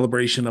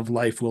celebration of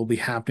life will be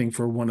happening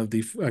for one of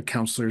the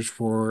councillors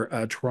for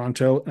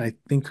Toronto. And I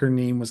think her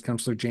name was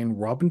Councillor Jane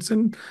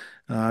Robinson.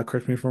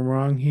 Correct me if I'm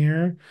wrong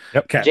here.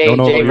 Yep. Okay.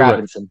 Jane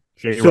Robinson.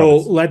 Right. So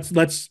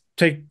let's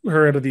take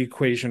her out of the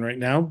equation right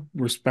now.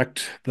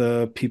 Respect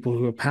the people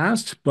who have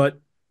passed, but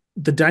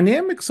the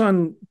dynamics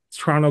on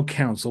Toronto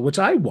Council, which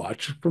I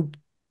watch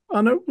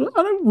on a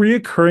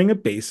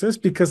reoccurring basis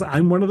because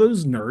I'm one of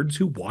those nerds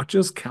who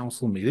watches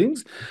council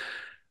meetings.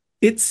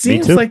 It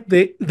seems like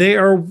they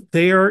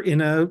are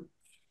in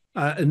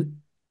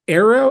an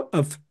era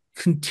of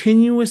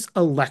continuous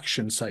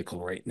election cycle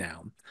right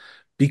now,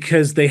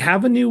 because they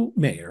have a new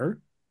mayor.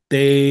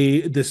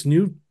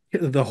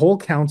 The whole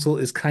council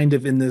is kind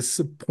of in this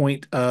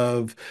point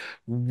of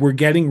we're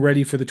getting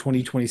ready for the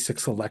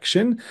 2026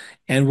 election,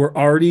 and we're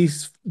already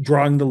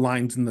drawing the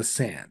lines in the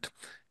sand.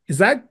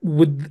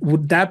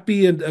 Would that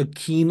be a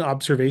keen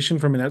observation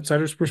from an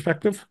outsider's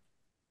perspective?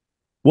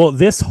 Well,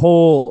 this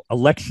whole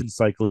election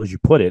cycle, as you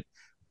put it,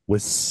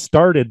 was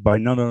started by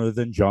none other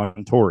than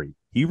John Tory.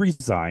 He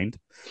resigned.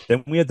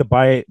 Then we had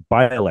the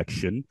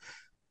by-election,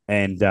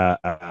 and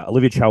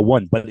Olivia Chow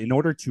won. But in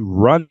order to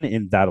run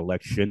in that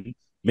election,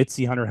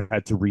 Mitzi Hunter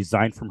had to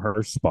resign from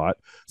her spot.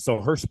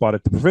 So her spot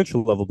at the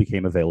provincial level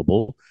became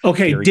available.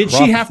 Okay, did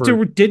she have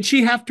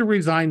to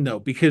resign though?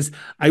 Because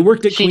I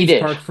worked at Queen's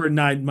Park for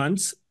 9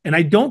 months, and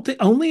I don't think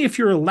only if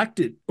you're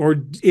elected,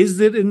 or is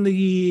it in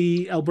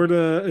the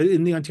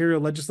Ontario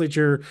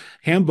legislature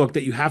handbook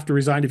that you have to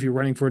resign if you're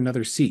running for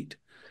another seat?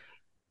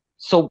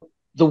 So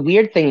the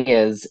weird thing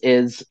is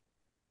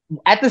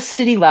at the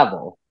city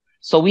level,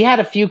 so we had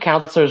a few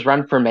councillors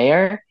run for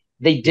mayor.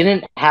 They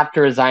didn't have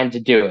to resign to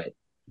do it.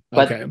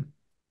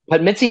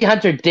 But Mitzi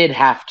Hunter did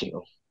have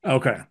to.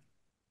 Okay.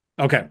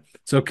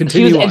 So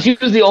continue on. And she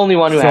was the only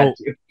one who had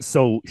to.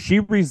 So she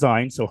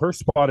resigned. So her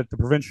spot at the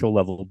provincial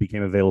level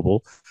became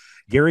available.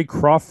 Gary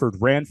Crawford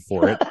ran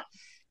for it.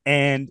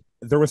 And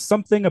there was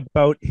something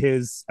about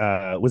his,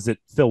 was it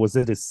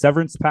his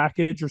severance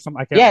package or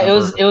something? I can't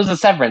remember. It was a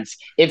severance.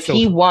 If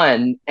he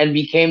won and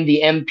became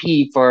the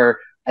MP for,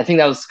 I think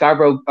that was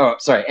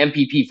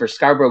MPP for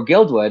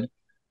Scarborough-Guildwood,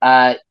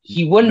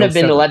 he wouldn't have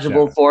been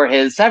eligible for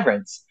his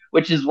severance,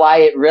 which is why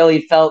it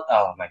really felt,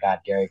 oh my God,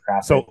 Gary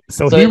Crawford.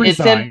 So he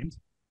resigned,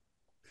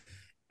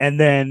 and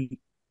then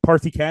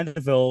Parthy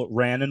Candeville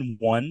ran and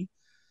won.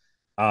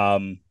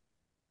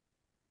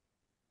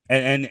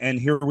 And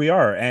here we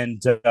are. And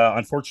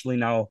unfortunately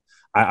now,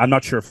 I'm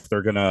not sure if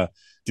they're going to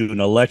do an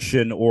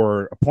election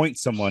or appoint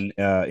someone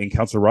in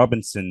Councillor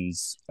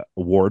Robinson's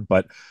ward,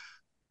 but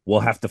we'll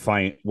have to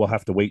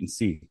wait and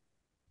see.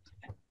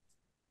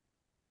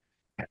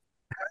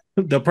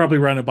 They'll probably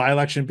run a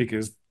by-election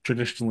because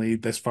traditionally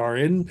this far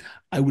in,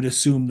 I would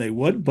assume they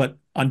would, but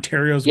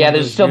Ontario's one of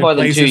those still more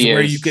than 2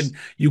 years where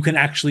you can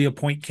actually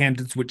appoint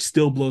candidates, which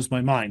still blows my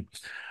mind.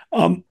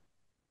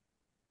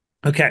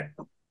 Okay.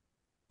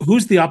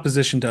 Who's the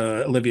opposition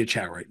to Olivia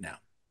Chow right now?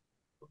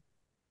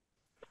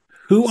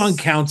 Who on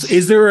council?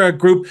 Is there a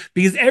group?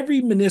 Because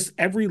every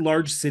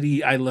large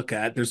city I look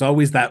at, there's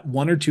always that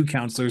one or two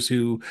councillors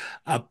who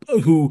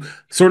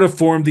sort of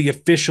form the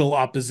official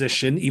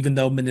opposition, even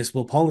though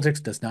municipal politics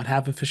does not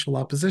have official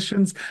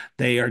oppositions.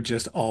 They are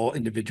just all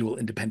individual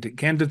independent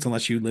candidates,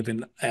 unless you live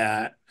in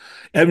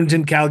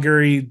Edmonton,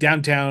 Calgary,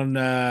 downtown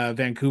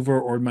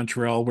Vancouver, or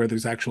Montreal, where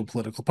there's actual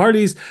political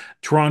parties.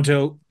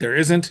 Toronto, there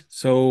isn't.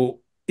 So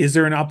is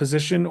there an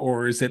opposition,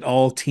 or is it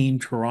all Team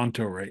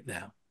Toronto right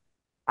now?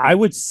 I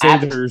would say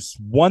there's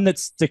one that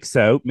sticks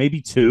out,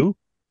 maybe two.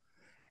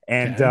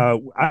 And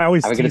I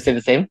always going to say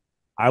the same?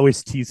 I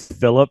always tease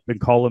Philip and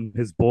call him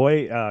his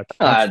boy,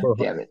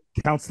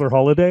 Councillor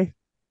Holiday.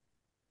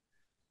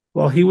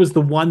 Well, he was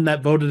the one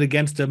that voted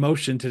against a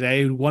motion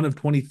today, one of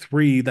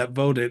 23 that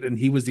voted, and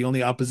he was the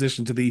only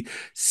opposition to the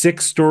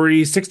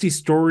 60-story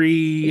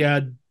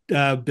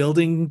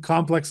building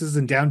complexes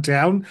in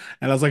downtown.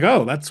 And I was like,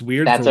 oh, that's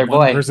weird. That's for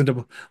one person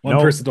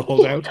to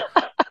hold out.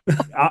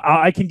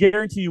 I can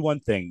guarantee you one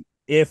thing.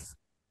 If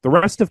the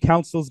rest of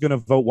council is going to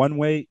vote one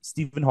way,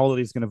 Stephen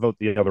Holiday is going to vote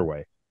the other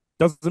way.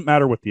 Doesn't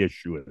matter what the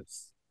issue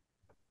is.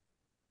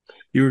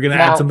 You were going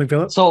to add something,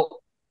 Philip? So,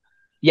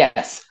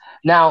 yes.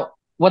 Now,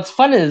 what's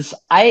fun is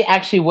I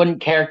actually wouldn't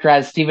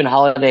characterize Stephen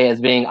Holiday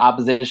as being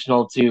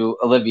oppositional to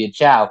Olivia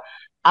Chow.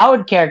 I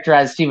would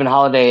characterize Stephen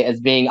Holiday as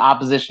being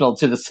oppositional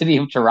to the city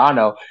of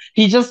Toronto.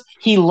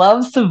 He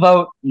loves to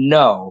vote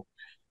no.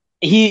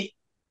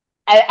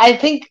 I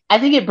think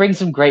it brings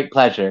him great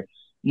pleasure.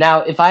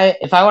 Now, if I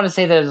want to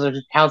say there's a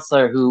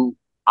councillor who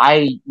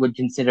I would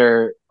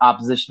consider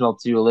oppositional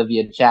to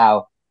Olivia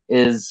Chow,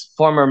 is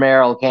former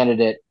mayoral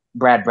candidate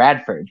Brad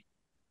Bradford,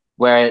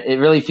 where it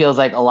really feels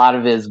like a lot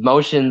of his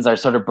motions are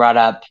sort of brought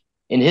up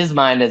in his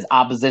mind as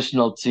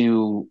oppositional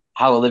to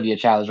how Olivia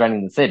Chow is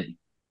running the city.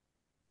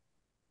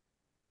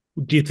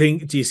 Do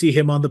you see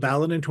him on the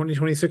ballot in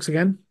 2026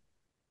 again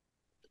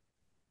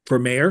for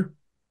mayor?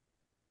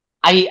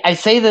 I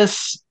say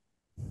this.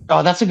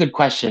 Oh, that's a good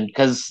question,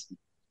 because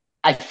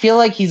I feel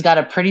like he's got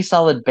a pretty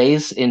solid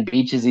base in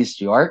Beaches, East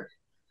York,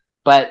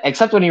 but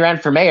except when he ran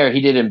for mayor,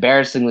 he did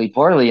embarrassingly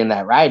poorly in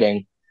that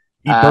riding.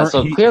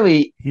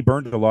 Clearly he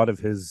burned a lot of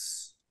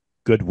his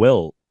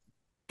goodwill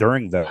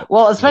during the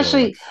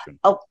especially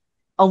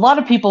a lot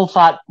of people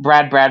thought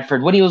Brad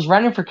Bradford, when he was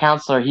running for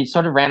councillor, he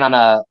sort of ran on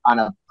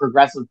a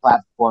progressive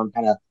platform,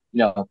 kind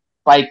of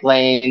bike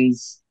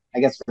lanes. I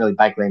guess really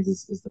bike lanes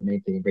is the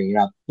main thing bringing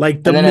up.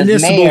 Like the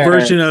municipal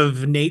version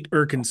of Nate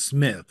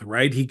Erkin-Smith,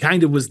 right? He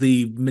kind of was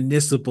the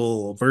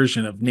municipal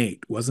version of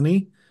Nate, wasn't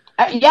he?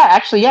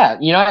 Yeah.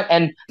 You know,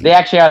 and they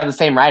actually are the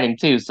same riding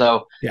too.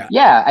 So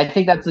yeah, I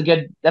think that's a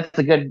good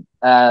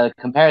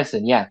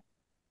comparison. Yeah.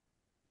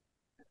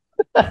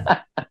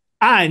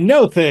 I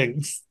know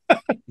things.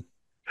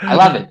 I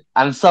love it.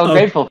 I'm so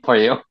grateful for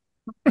you.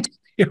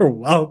 You're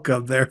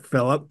welcome there,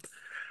 Philip.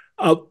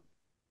 Uh,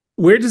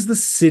 where does the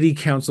city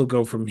council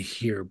go from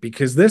here?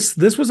 Because this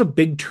was a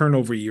big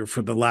turnover year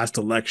for the last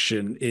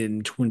election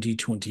in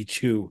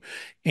 2022,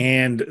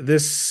 and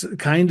this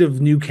kind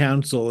of new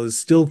council is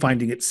still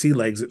finding its sea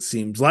legs, it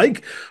seems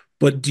like.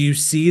 But do you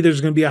see there's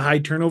going to be a high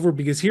turnover?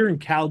 Because here in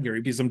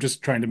Calgary, because I'm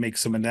just trying to make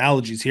some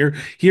analogies here.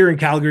 Here in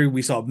Calgary,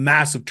 we saw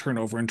massive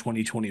turnover in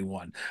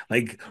 2021.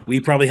 Like we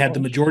probably had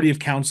the majority of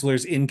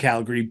councillors in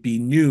Calgary be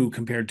new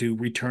compared to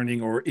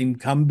returning or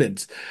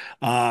incumbents.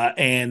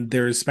 And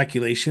there is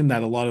speculation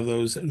that a lot of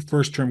those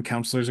first term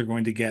councillors are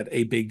going to get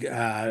a big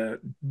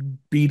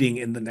beating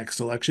in the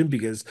next election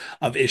because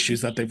of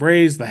issues that they've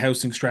raised, the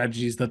housing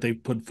strategies that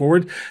they've put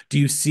forward. Do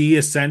you see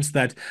a sense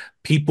that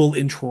people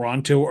in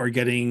Toronto are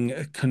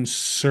getting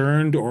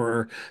concerned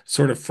or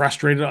sort of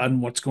frustrated on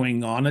what's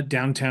going on at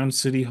downtown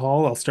City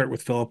Hall? I'll start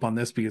with Philip on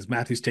this because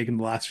Matthew's taken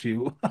the last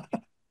few.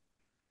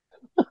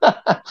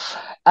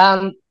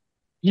 um,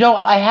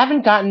 I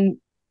haven't gotten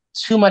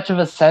too much of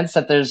a sense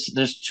that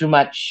there's too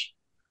much.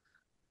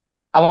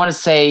 I want to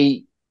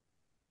say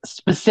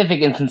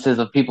specific instances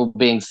of people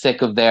being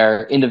sick of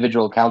their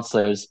individual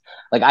counselors.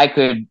 Like I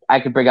could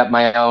bring up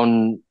my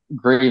own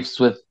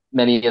griefs with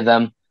many of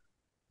them.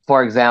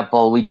 For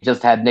example, we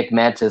just had Nick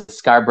Mantis,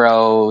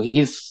 Scarborough.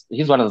 He's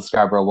one of the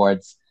Scarborough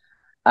wards.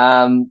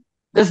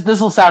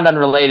 This will sound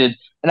unrelated,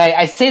 and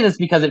I say this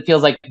because it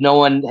feels like no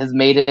one has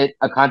made it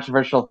a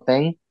controversial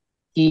thing.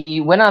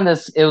 He went on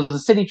this. It was a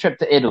city trip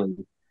to Italy,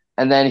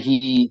 and then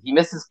he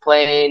missed his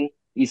plane.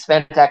 He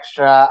spent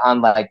extra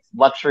on like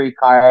luxury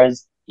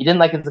cars. He didn't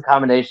like his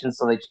accommodation,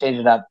 so they changed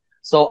it up.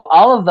 So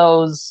all of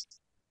those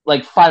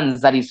like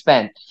funds that he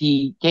spent,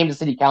 he came to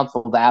city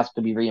council to ask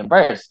to be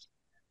reimbursed.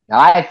 Now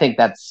I think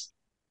that's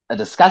a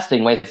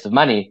disgusting waste of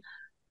money.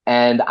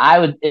 And I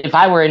would, if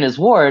I were in his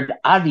ward,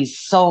 I'd be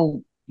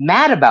so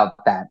mad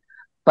about that.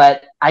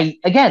 But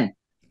again,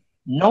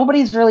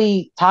 nobody's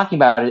really talking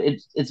about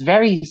it. It's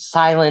very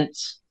silent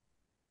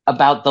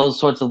about those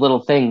sorts of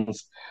little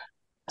things.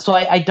 So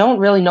I don't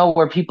really know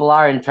where people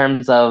are in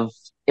terms of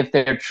if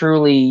they're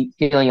truly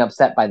feeling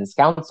upset by this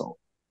council.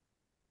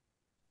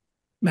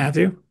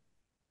 Matthew?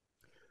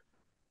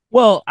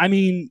 Well, I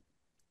mean,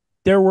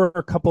 there were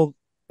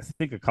I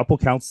think a couple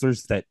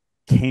counselors that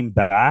came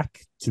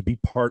back to be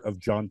part of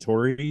John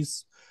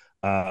Tory's.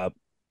 Are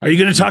you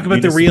going to talk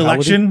about the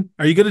re-election?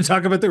 Are you going to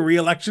talk about the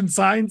re-election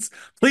signs?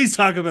 Please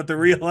talk about the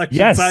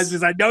re-election signs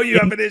because I know you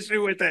have an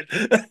issue with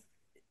it.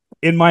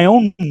 In my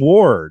own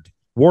ward,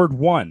 Ward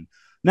 1.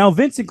 Now,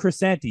 Vincent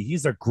Crisanti,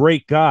 he's a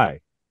great guy,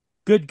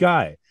 good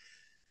guy.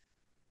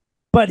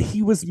 But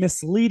he was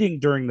misleading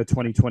during the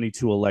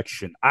 2022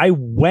 election. I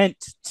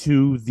went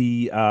to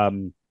the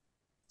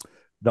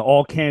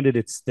all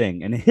candidates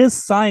thing, and his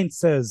sign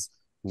says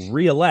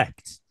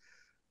re-elect.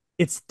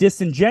 It's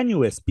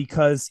disingenuous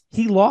because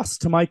he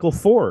lost to Michael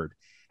Ford.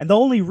 And the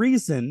only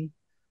reason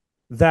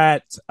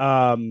that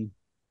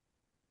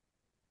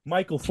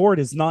Michael Ford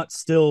is not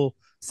still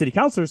city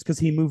councilor is because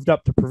he moved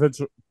up to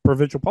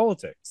provincial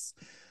politics.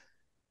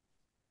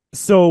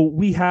 So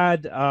we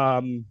had,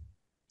 I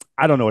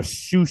don't know, a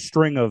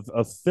shoestring of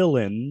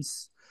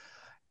fill-ins.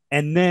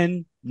 And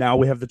then now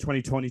we have the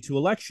 2022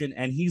 election,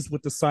 and he's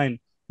with the sign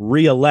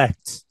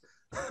re-elect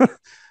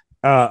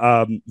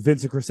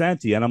Vincent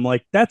Crisanti. And I'm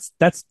like, that's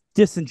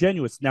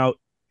disingenuous. Now,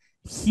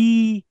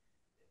 he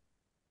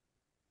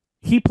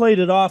played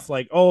it off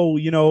like, oh,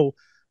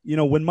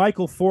 when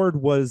Michael Ford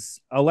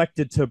was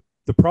elected to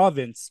the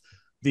province,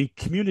 the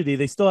community,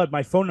 they still had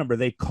my phone number.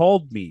 They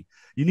called me.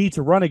 You need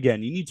to run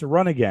again. You need to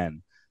run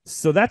again.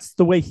 So that's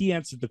the way he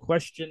answered the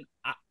question.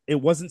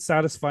 It wasn't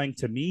satisfying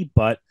to me,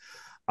 but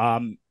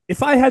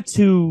if I had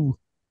to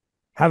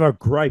have a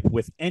gripe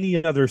with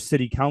any other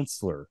city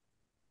councilor,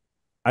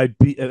 I'd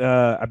be,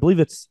 I believe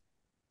it's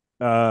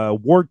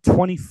Ward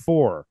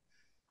 24.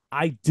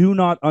 I do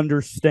not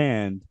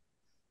understand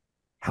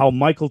how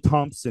Michael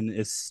Thompson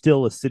is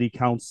still a city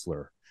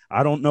councilor.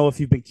 I don't know if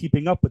you've been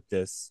keeping up with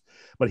this,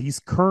 but he's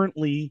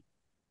currently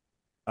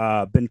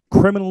been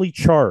criminally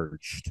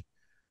charged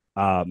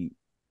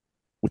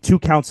with 2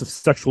 counts of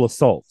sexual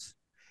assault.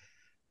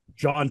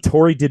 John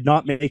Tory did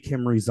not make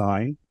him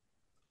resign.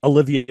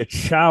 Olivia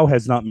Chow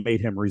has not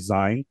made him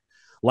resign.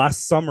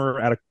 Last summer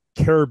at a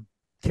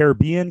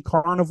Caribbean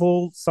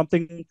carnival,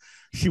 something,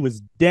 she was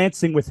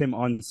dancing with him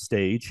on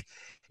stage.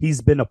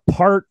 He's been a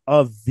part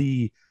of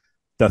the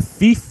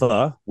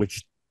FIFA,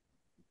 which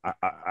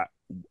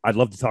I'd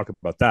love to talk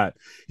about that.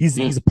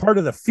 He's a part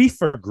of the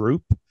FIFA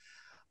group.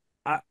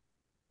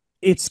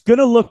 It's going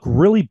to look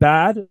really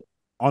bad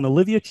on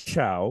Olivia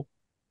Chow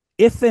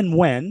if and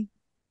when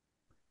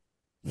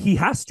he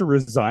has to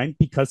resign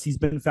because he's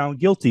been found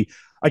guilty.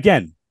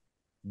 Again,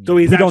 so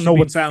he's actually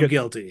been found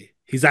guilty.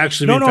 He's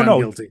actually been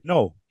found guilty.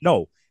 No.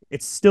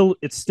 It's still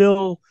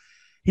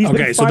he's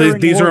okay. So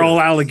these are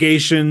all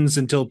allegations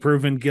until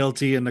proven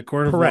guilty in the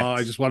court of law.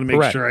 I just want to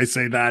make sure I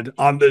say that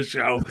on the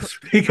show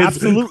because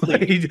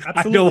absolutely.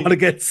 I don't want to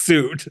get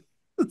sued.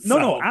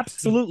 No,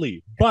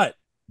 absolutely. But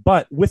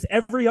But with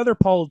every other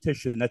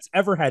politician that's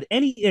ever had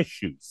any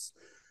issues,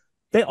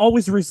 they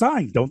always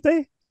resign, don't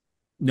they?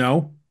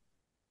 No.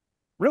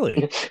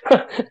 Really?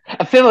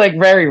 I feel like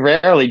very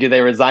rarely do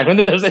they resign when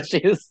there's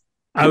issues.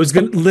 I was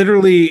going to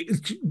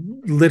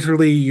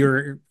literally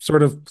your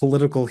sort of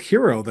political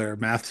hero there,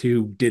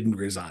 Matthew, didn't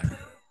resign.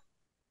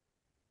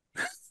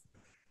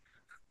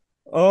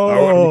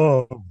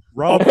 Oh,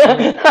 Rob.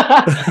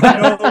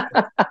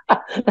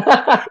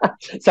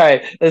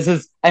 Sorry, this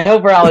is. I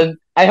hope we're all in.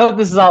 I hope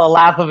this is all a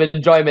laugh of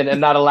enjoyment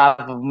and not a laugh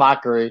of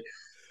mockery.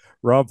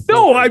 Rob.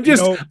 No,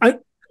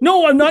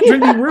 I'm not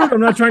trying to be rude.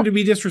 I'm not trying to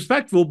be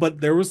disrespectful, but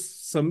there was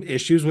some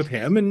issues with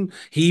him and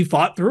he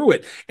fought through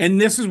it. And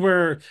this is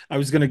where I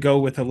was going to go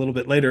with a little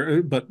bit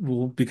later, but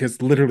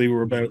because literally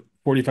we're about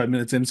 45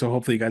 minutes in. So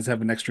hopefully you guys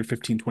have an extra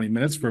 15, 20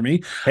 minutes for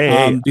me.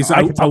 Hey, because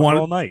I can talk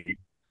all night.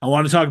 I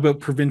want to talk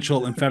about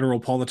provincial and federal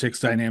politics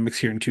dynamics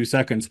here in 2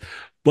 seconds,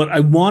 but I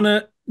want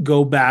to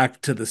go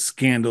back to the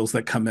scandals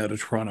that come out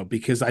of Toronto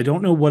because I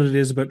don't know what it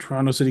is about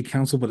Toronto City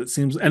Council, but it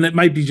seems, and it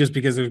might be just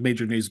because there's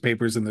major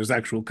newspapers and there's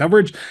actual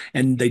coverage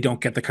and they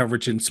don't get the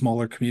coverage in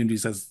smaller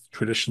communities as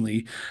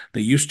traditionally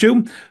they used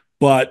to.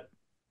 But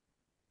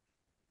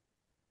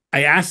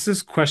I ask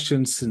this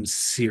question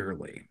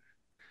sincerely.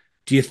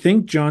 Do you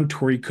think John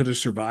Tory could have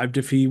survived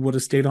if he would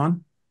have stayed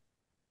on?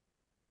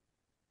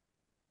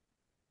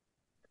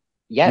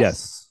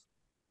 Yes.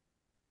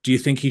 Do you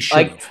think he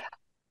should have?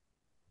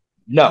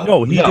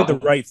 No, he did the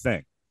right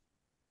thing.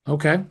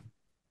 Okay.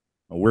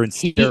 Oh, we're in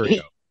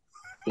stereo.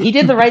 He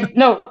did the right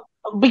no,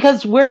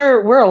 because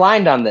we're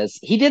aligned on this.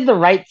 He did the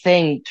right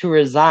thing to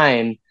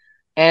resign,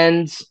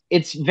 and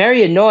it's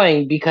very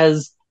annoying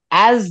because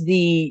as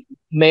the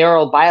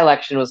mayoral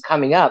by-election was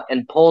coming up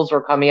and polls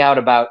were coming out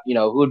about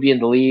who would be in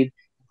the lead,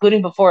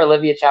 including before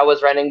Olivia Chow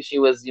was running, she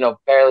was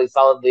fairly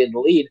solidly in the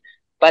lead.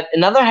 But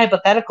another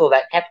hypothetical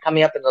that kept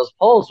coming up in those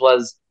polls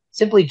was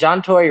simply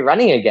John Tory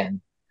running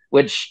again,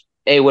 which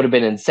would have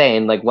been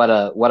insane. Like what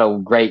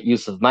a great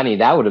use of money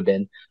that would have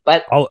been.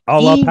 But I'll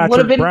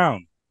Patrick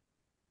Brown.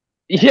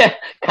 Yeah,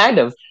 kind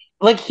of.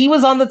 Like he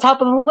was on the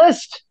top of the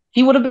list.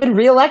 He would have been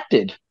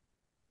reelected.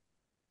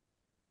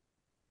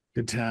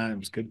 Good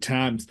times, good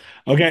times.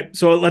 Okay,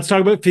 so let's talk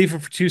about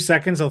FIFA for 2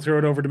 seconds. I'll throw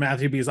it over to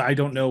Matthew because I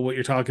don't know what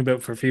you're talking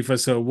about for FIFA.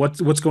 So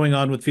what's going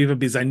on with FIFA?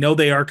 Because I know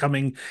they are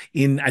coming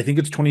in, I think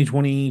it's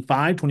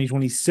 2025,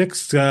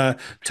 2026 to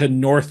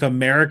North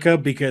America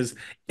because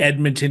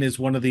Edmonton is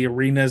one of the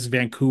arenas,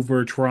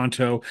 Vancouver,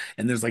 Toronto,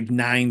 and there's like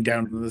 9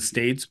 down in the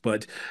States.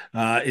 But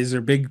is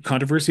there big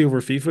controversy over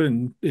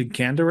FIFA in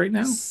Canada right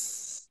now?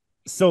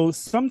 So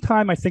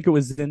sometime, I think it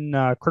was in,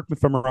 correct me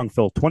if I'm wrong,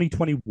 Phil,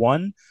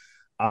 2021,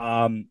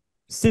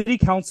 City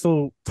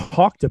Council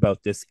talked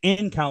about this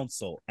in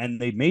council and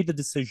they made the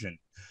decision.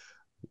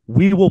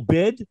 We will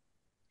bid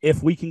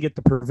if we can get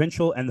the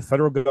provincial and the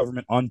federal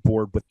government on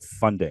board with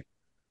funding.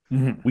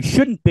 Mm-hmm. We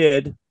shouldn't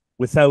bid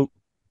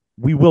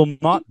we will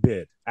not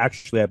bid.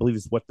 Actually, I believe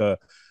is what the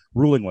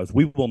ruling was.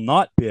 We will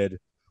not bid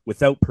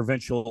without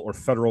provincial or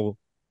federal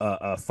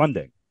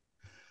funding.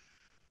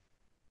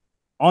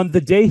 On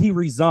the day he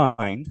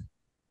resigned,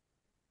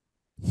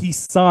 he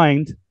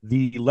signed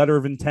the letter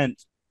of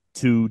intent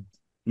to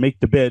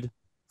make the bid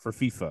for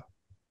FIFA.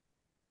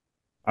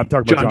 I'm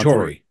talking about John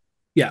Tory.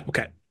 Yeah,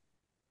 okay.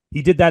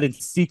 He did that in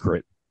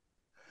secret.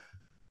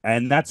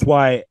 And that's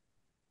why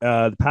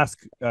the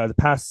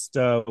past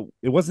it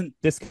wasn't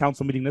this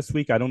council meeting this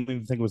week. I don't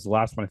even think it was the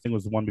last one. I think it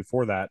was the one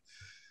before that.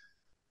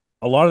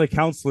 A lot of the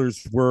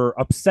councillors were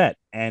upset,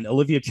 and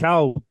Olivia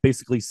Chow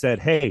basically said,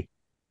 "Hey,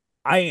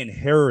 I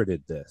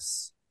inherited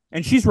this."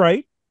 And she's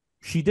right.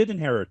 She did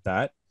inherit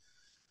that.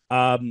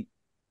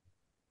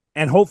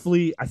 And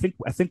hopefully, I think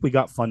we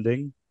got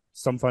funding,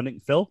 some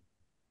funding. Phil,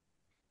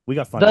 we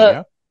got funding,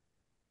 yeah?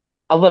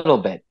 A little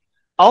bit.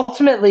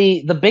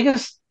 Ultimately,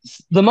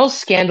 the most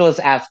scandalous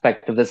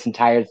aspect of this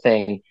entire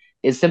thing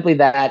is simply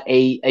that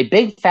a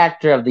big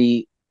factor of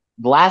the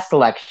last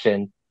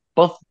election,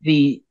 both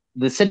the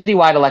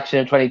citywide election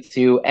in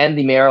 22 and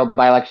the mayoral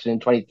by-election in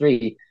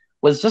 23,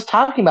 was just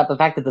talking about the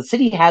fact that the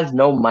city has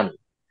no money.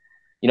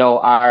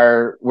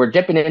 We're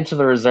dipping into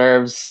the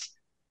reserves.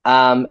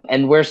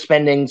 And we're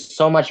spending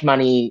so much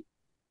money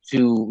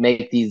to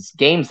make these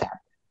games happen,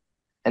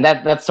 and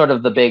that's sort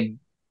of the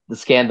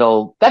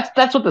scandal.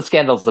 That's what the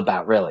scandal's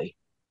about, really.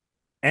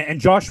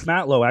 And Josh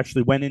Matlow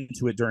actually went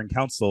into it during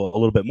council a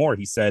little bit more.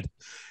 He said,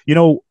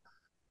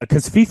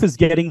 because FIFA's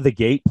getting the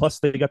gate, plus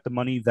they got the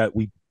money that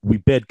we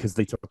bid because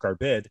they took our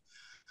bid.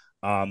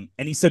 And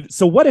he said,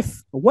 so what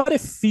if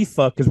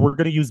FIFA, because we're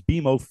going to use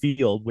BMO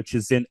Field, which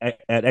is at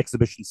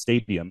Exhibition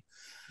Stadium.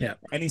 Yeah.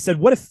 And he said,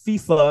 what if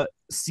FIFA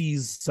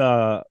sees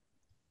a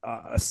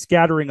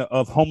scattering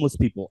of homeless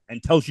people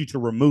and tells you to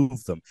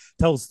remove them,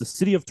 tells the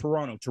city of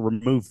Toronto to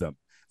remove them,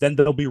 then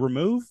they'll be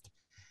removed?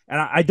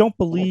 And I don't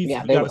believe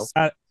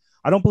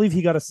I don't believe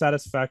he got a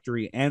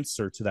satisfactory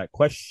answer to that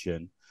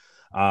question.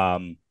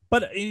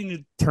 But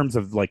in terms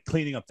of like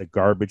cleaning up the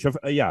garbage, of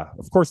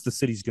course the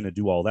city's going to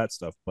do all that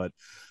stuff. But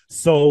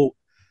so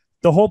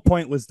the whole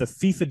point was the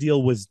FIFA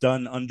deal was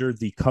done under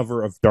the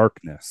cover of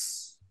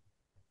darkness.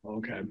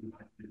 Okay.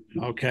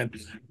 Okay.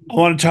 I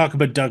want to talk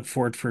about Doug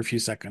Ford for a few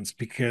seconds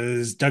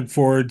because Doug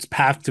Ford's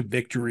path to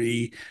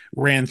victory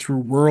ran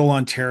through rural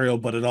Ontario,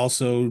 but it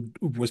also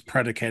was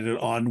predicated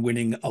on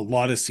winning a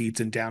lot of seats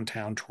in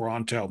downtown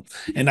Toronto.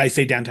 And I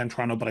say downtown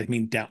Toronto, but I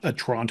mean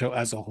Toronto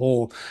as a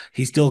whole.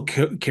 He still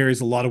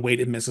carries a lot of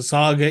weight in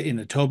Mississauga, in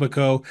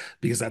Etobicoke,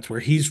 because that's where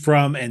he's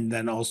from. And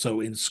then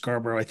also in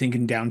Scarborough. I think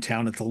in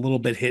downtown, it's a little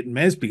bit hit and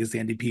miss because the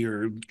NDP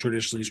are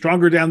traditionally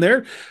stronger down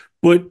there.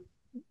 But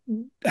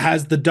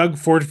has the Doug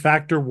Ford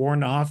factor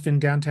worn off in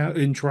downtown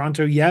in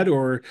Toronto yet,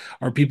 or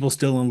are people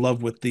still in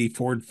love with the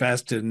Ford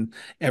Fest and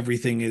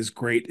everything is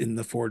great in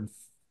the Ford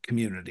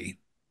community?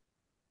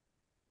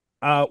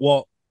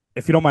 Well,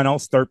 if you don't mind, I'll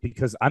start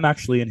because I'm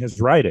actually in his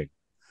riding.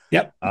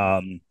 Yep.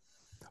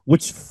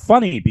 Which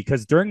funny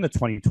because during the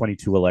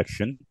 2022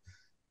 election,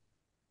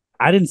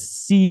 I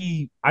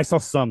saw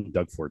some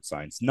Doug Ford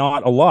signs,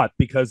 not a lot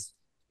because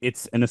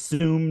it's an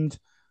assumed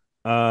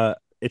uh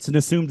it's an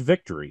assumed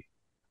victory.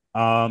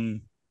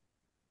 Um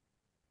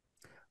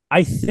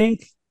I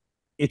think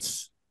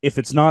it's if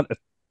it's not a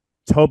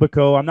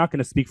Tobico, I'm not going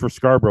to speak for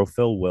Scarborough,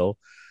 Phil will.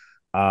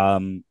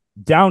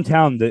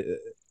 Downtown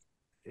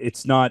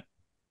it's not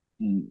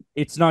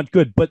it's not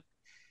good, but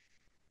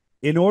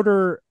in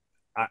order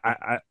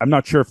I'm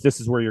not sure if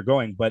this is where you're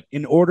going, but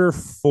in order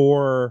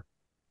for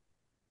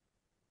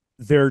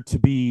there to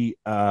be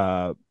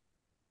a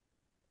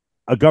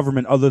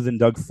government other than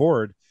Doug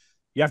Ford,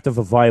 you have to have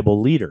a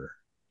viable leader.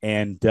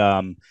 And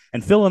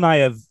Phil and I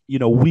have,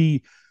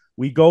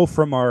 we go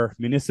from our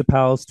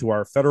municipals to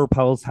our federal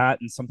pals hat,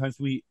 and sometimes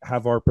we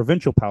have our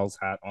provincial pals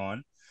hat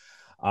on.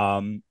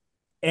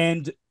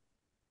 And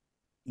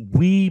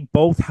we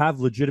both have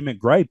legitimate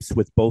gripes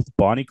with both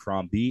Bonnie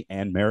Crombie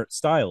and Merritt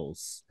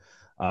Stiles.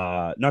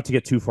 Not to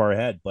get too far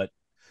ahead, but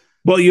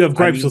well, you have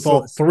gripes with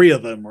all three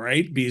of them,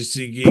 right? Because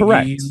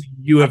correct.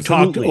 You have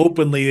Absolutely. talked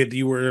openly that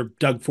you were a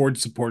Doug Ford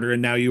supporter,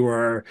 and now you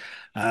are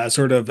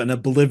sort of an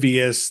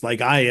oblivious,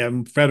 like I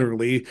am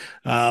federally,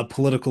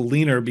 political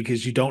leaner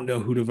because you don't know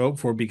who to vote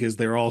for because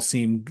they're all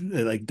seem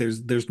like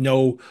there's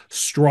no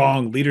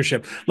strong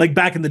leadership. Like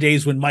back in the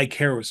days when Mike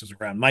Harris was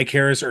around, Mike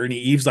Harris, Ernie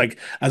Eves, like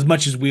as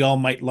much as we all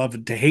might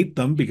love to hate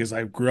them because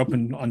I grew up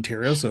in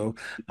Ontario, so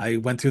I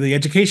went through the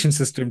education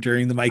system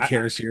during the Mike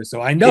Harris year,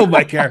 so I know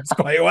Mike Harris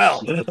quite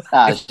well.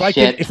 Oh,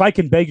 If I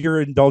can beg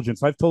your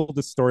indulgence, I've told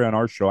this story on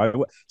our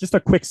show. Just a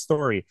quick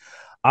story.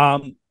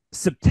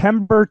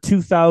 September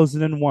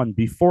 2001,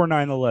 before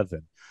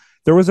 9/11,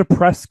 there was a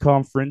press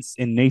conference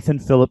in Nathan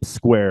Phillips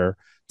Square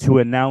to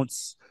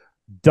announce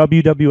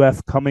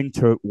WWF coming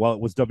to, well, it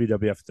was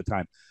WWF at the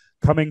time,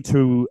 coming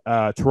to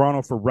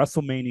Toronto for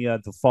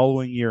WrestleMania the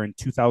following year in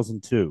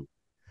 2002.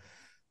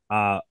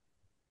 Uh,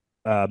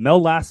 Mel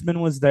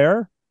Lastman was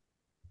there.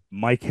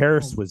 Mike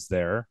Harris was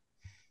there.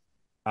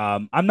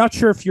 I'm not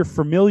sure if you're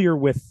familiar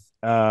with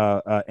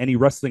any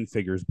wrestling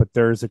figures, but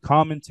there's a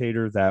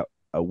commentator that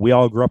we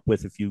all grew up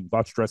with. If you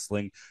watched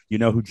wrestling, you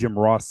know who Jim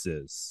Ross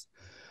is.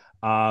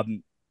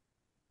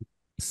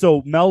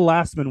 So Mel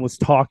Lastman was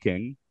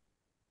talking,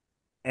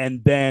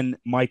 and then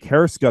Mike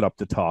Harris got up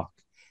to talk.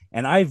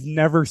 And I've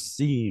never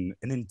seen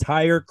an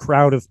entire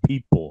crowd of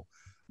people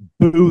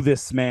boo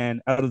this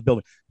man out of the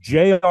building.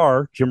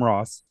 Jim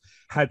Ross,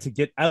 had to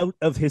get out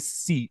of his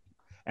seat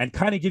and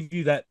kind of give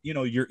you that,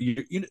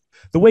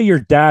 the way your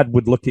dad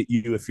would look at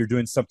you if you're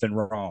doing something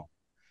wrong.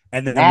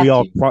 And then we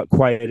all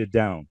quieted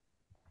down.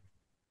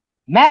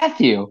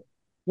 Matthew,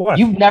 what?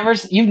 You've never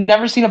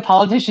seen a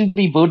politician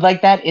be booed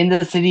like that in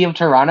the city of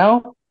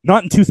Toronto?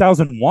 Not in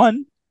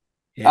 2001.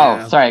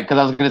 Yeah. Oh, sorry, because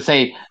I was going to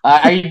say,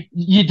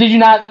 did you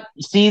not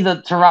see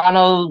the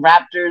Toronto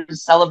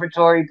Raptors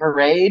celebratory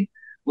parade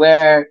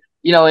where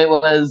it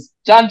was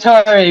John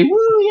Tory,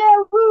 woo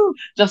yeah woo,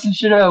 Justin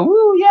Trudeau,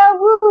 woo yeah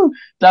woo,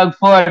 Doug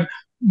Ford,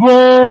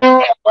 woo,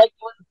 like it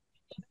was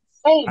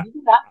insane. Did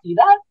you not see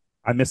that?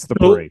 I missed the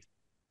parade.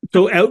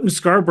 So out in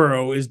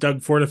Scarborough, is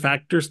Doug Ford a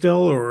factor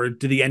still, or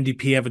did the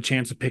NDP have a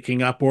chance of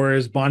picking up, or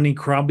is Bonnie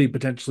Crombie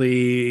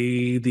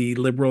potentially the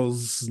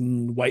Liberals'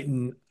 white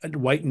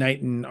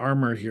knight in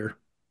armor here?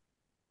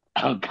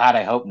 Oh God,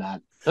 I hope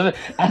not.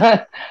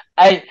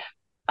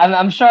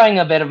 I'm showing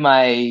a bit of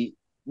my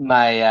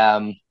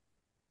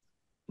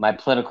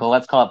political,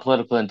 let's call it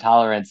political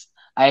intolerance.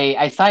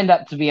 I signed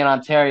up to be an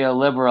Ontario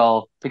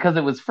Liberal because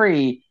it was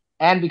free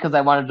and because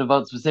I wanted to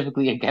vote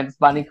specifically against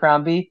Bonnie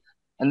Crombie.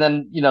 And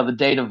then, the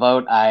day to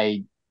vote,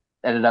 I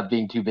ended up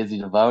being too busy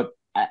to vote.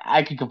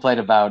 I could complain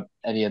about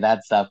any of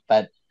that stuff,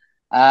 but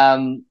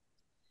I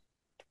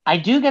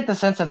do get the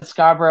sense that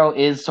Scarborough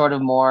is sort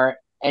of more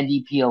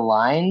NDP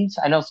aligned.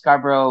 I know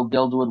Scarborough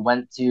Guildwood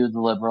went to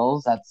the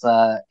Liberals. That's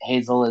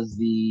Hazel is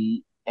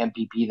the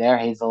MPP there.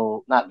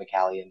 Hazel, not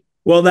McCallion.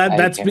 Well,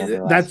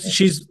 that's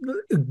she's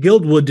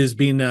Guildwood has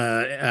been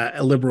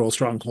a Liberal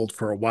stronghold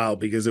for a while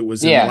because it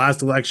was in the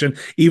last election.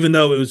 Even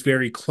though it was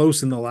very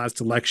close in the last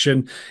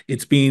election,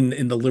 it's been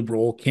in the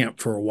Liberal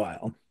camp for a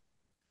while.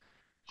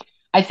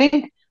 I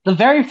think the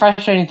very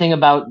frustrating thing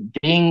about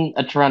being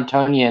a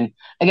Torontonian,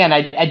 again,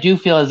 I do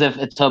feel as if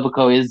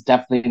Etobicoke is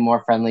definitely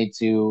more friendly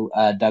to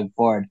Doug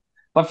Ford.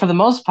 But for the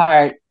most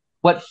part,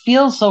 what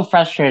feels so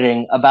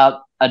frustrating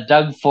about a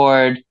Doug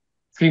Ford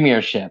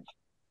premiership,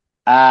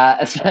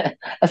 uh,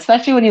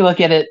 especially when you look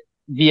at it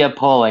via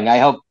polling, I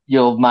hope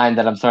you'll mind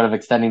that I'm sort of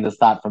extending this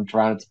thought from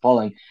Toronto to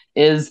polling,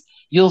 is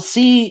you'll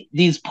see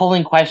these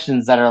polling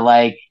questions that are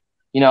like,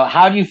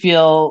 how do you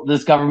feel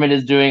this government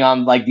is doing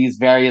on like these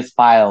various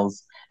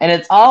files? And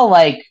it's all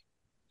like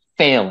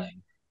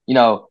failing. You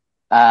know,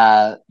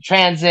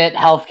 transit,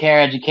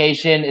 healthcare,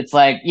 education. It's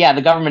like, yeah,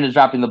 the government is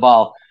dropping the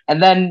ball.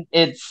 And then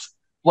it's,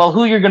 well,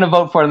 who you're going to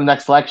vote for in the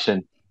next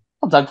election?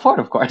 Well, Doug Ford,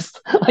 of course.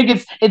 Like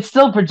it's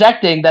still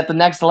projecting that the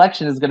next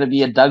election is going to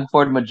be a Doug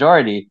Ford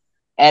majority,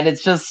 and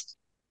it's just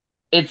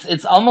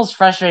it's almost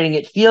frustrating.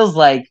 It feels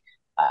like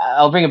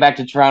I'll bring it back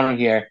to Toronto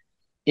here.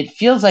 It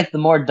feels like the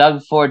more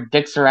Doug Ford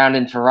dicks around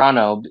in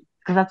Toronto,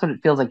 because that's what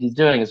it feels like he's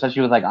doing,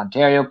 especially with like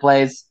Ontario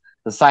Place,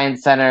 the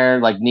Science Center,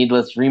 like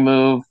needless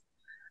remove.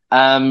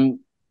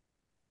 Um,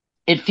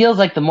 it feels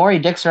like the more he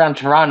dicks around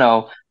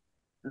Toronto,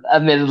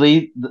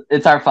 admittedly,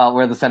 it's our fault.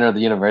 We're the center of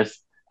the universe.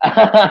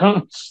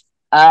 um,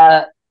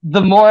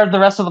 the more the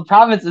rest of the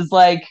province is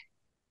like,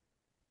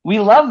 we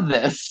love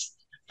this.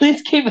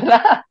 Please keep it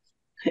up.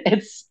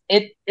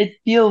 It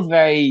feels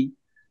very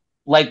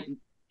like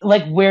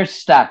we're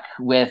stuck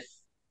with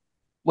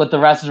what the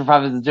rest of the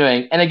province is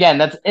doing. And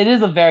again, it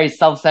is a very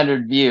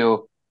self-centered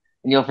view,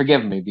 and you'll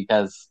forgive me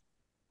because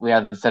we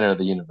are the center of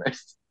the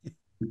universe.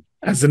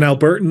 As an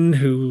Albertan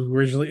who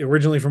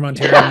originally from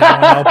Ontario, now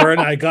in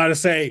Alberta, I gotta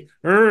say,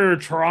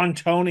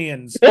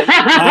 Torontonians.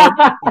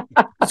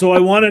 So I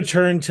want to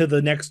turn to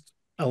the next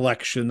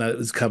election that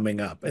is coming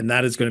up, and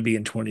that is going to be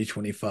in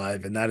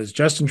 2025, and that is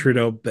Justin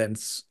Trudeau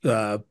against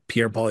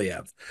Pierre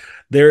Poilievre.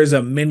 There is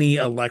a mini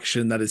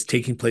election that is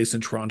taking place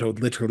in Toronto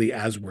literally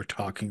as we're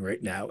talking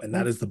right now, and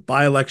that is the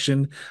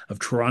by-election of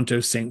Toronto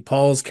St.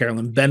 Paul's.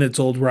 Carolyn Bennett's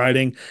old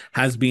riding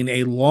has been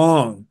a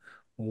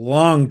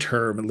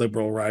long-term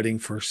liberal riding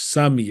for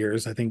some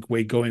years. I think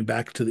going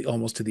back to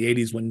almost to the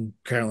 80s when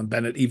Carolyn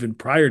Bennett, even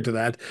prior to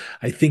that,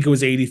 I think it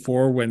was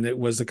 84 when it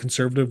was a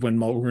conservative when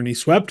Mulroney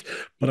swept,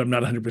 but I'm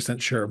not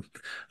 100% sure.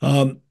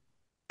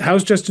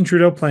 How's Justin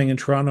Trudeau playing in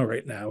Toronto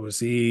right now? Is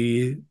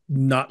he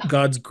not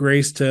God's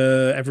grace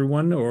to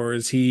everyone, or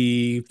is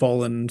he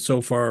fallen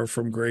so far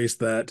from grace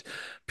that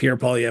Pierre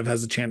Poilievre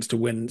has a chance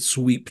to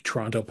sweep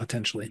Toronto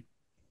potentially?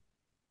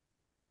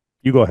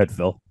 You go ahead,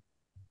 Phil.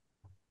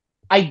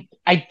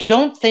 I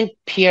don't think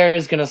Pierre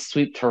is going to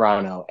sweep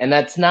Toronto, and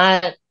that's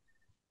not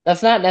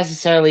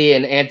necessarily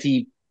an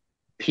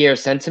anti-Pierre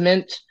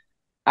sentiment.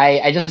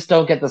 I just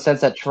don't get the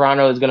sense that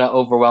Toronto is going to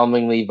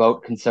overwhelmingly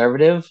vote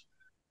conservative.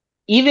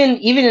 Even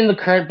in the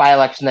current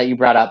by-election that you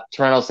brought up,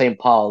 Toronto St.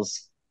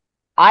 Paul's,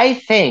 I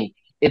think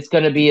it's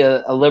going to be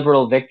a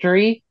liberal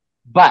victory.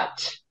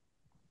 But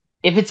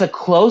if it's a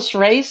close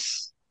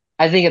race,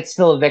 I think it's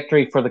still a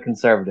victory for the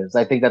Conservatives.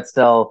 I think that's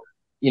still,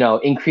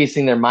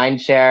 increasing their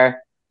mind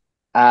share.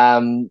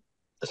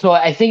 So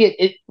I think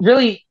it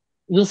really,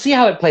 we'll see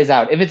how it plays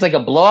out. If it's like a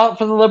blowout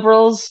for the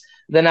Liberals,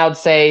 then I would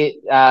say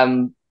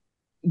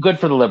good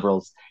for the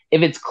Liberals.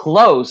 If it's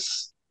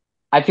close,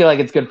 I feel like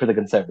it's good for the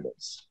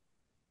Conservatives.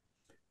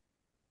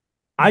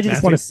 I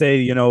just want to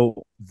say,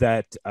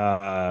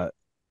 that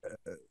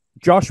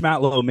Josh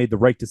Matlow made the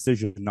right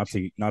decision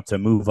not to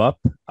move up,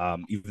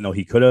 even though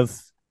he could have.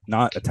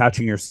 Not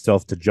attaching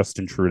yourself to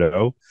Justin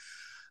Trudeau,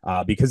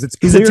 because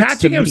he's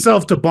attaching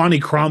himself to Bonnie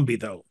Crombie,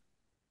 though.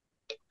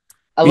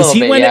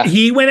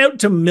 He went out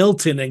to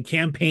Milton and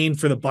campaigned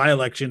for the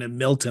by-election in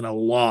Milton a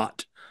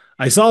lot.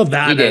 I saw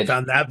that and I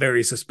found that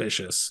very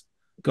suspicious.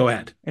 Go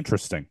ahead.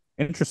 Interesting.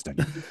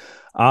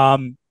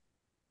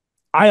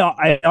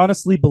 I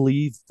honestly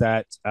believe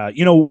that,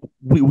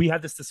 we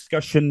had this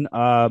discussion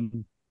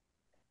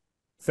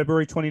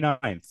February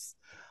 29th.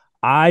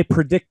 I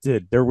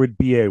predicted there would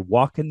be a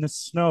walk in the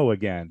snow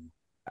again,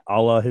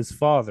 a la his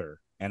father,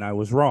 and I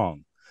was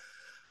wrong.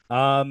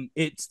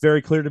 It's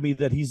very clear to me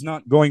that he's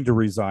not going to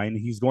resign.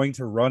 He's going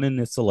to run in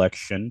this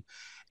election,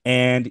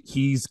 and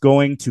he's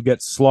going to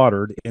get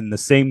slaughtered in the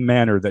same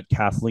manner that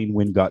Kathleen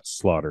Wynne got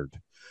slaughtered.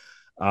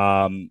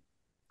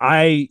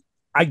 I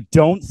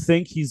don't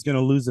think he's going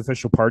to lose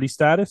official party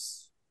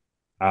status,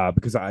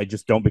 because I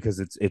just don't, because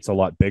it's a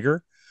lot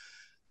bigger.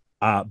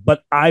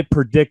 But I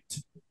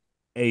predict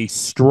a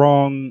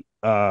strong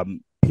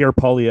Pierre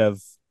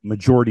Poilievre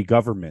majority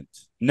government.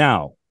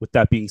 Now, with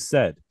that being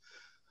said,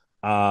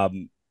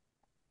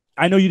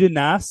 I know you didn't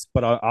ask,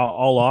 but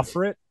I'll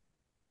offer it.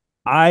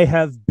 I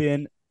have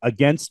been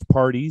against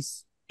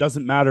parties.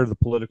 Doesn't matter the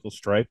political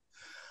stripe.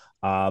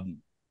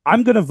 I'm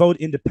going to vote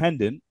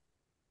independent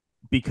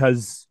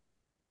because,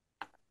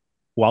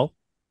 well,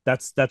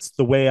 that's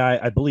the way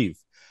I believe.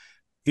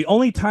 The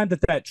only time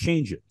that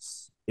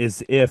changes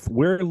is if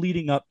we're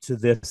leading up to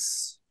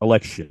this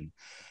election,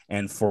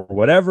 and for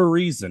whatever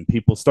reason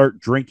people start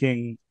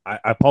drinking. I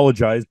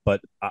apologize,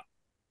 but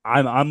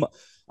I'm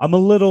a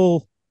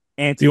little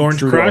anti the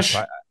Orange Crush.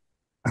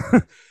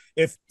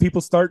 If people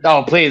start,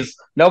 no, please,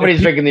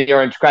 nobody's drinking the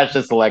Orange Crush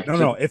this election.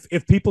 No.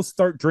 If people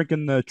start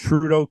drinking the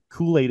Trudeau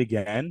Kool-Aid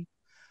again,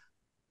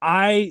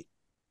 I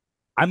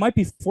I might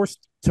be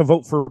forced to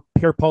vote for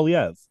Pierre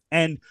Poilievre.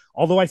 And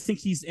although I think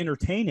he's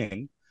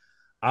entertaining,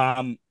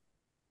 um,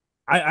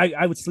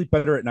 I would sleep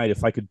better at night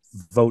if I could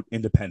vote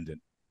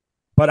independent.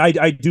 But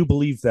I do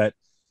believe that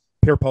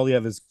Pierre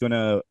Poilievre is going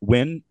to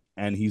win,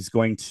 and he's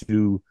going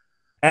to,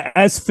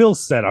 as Phil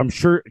said, I'm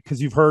sure,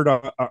 because you've heard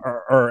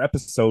our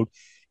episode,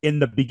 in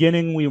the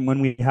beginning, when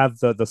we have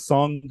the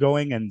song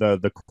going and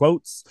the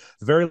quotes,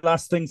 the very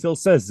last thing Phil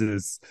says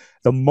is,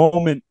 the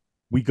moment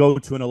we go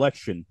to an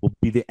election will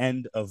be the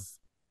end of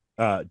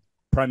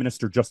Prime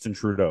Minister Justin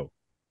Trudeau.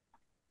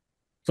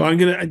 So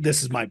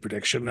this is my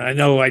prediction. I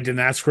know I didn't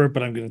ask for it,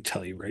 but I'm gonna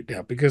tell you right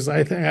now because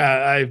I think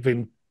I've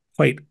been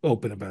quite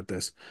open about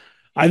this.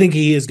 I think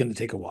he is going to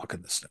take a walk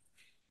in the snow,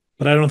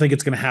 but I don't think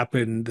it's going to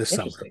happen this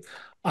summer.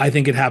 I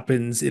think it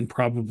happens in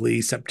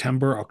probably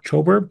September,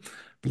 October.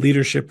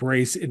 Leadership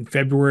race in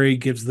February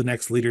gives the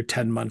next leader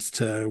 10 months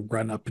to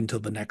run up until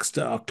the next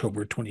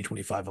October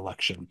 2025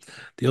 election.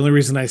 The only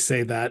reason I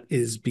say that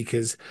is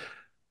because,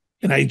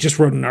 and I just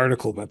wrote an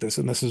article about this,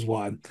 and this is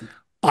why.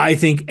 I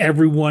think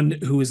everyone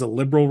who is a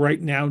liberal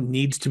right now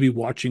needs to be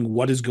watching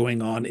what is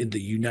going on in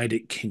the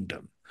United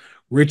Kingdom.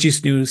 Richie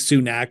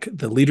Sunak,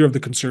 the leader of the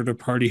Conservative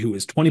Party, who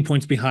is 20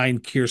 points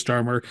behind Keir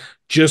Starmer,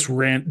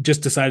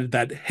 just decided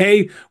that,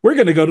 hey, we're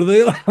going to go to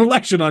the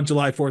election on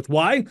July 4th.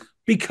 Why?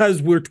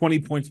 Because we're 20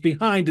 points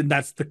behind, and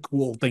that's the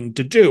cool thing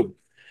to do.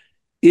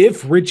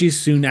 If Richie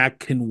Sunak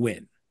can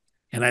win,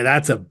 and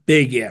that's a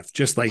big if,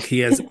 just like he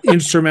has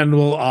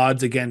insurmountable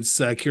odds against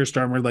Keir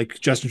Starmer, like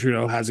Justin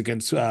Trudeau has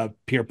against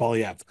Pierre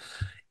Poilievre.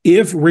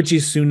 If Richie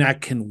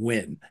Sunak can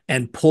win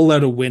and pull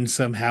out a win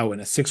somehow in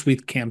a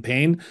 6-week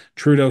campaign,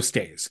 Trudeau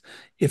stays.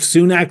 If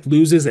Sunak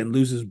loses and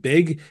loses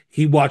big,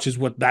 he watches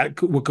what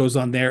goes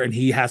on there, and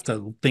he has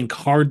to think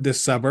hard this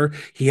summer.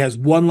 He has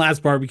one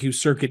last barbecue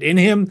circuit in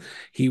him.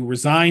 He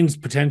resigns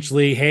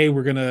potentially. Hey,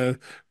 we're going to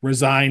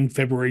resign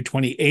February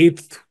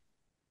 28th,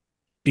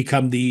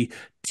 become the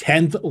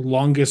 10th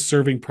longest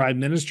serving prime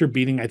minister,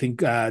 beating, I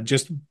think,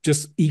 just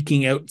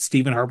eking out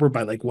Stephen Harper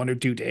by like 1 or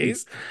 2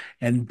 days.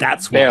 And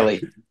that's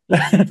barely.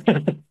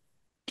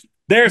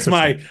 There's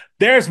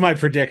my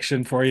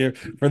prediction for you.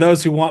 For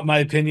those who want my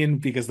opinion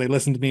because they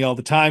listen to me all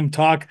the time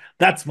talk,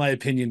 that's my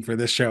opinion for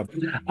this show.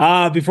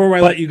 Before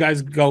I let you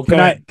guys go,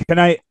 can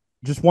I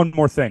just one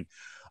more thing?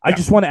 I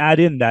just want to add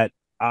in that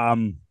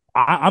I'm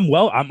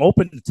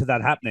open to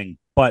that happening,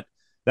 but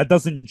that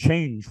doesn't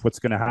change what's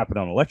going to happen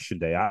on election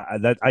day.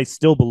 I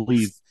still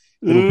believe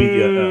it'll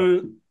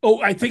be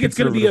I think it's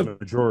going to be a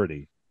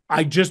majority.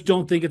 I just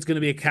don't think it's going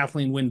to be a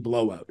Kathleen Wynne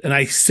blowout. And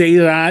I say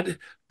that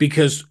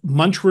because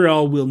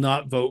Montreal will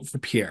not vote for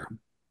Pierre.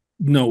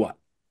 Know what?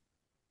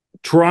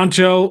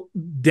 Toronto,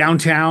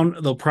 downtown,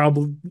 they'll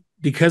probably,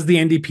 because the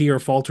NDP are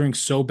faltering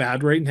so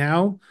bad right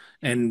now,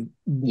 and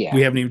we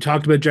haven't even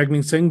talked about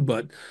Jagmeet Singh,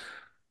 but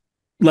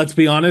let's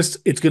be honest,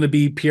 it's going to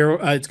be it's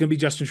going to be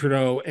Justin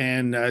Trudeau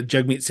and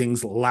Jagmeet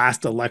Singh's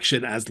last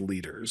election as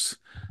leaders.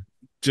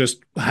 Just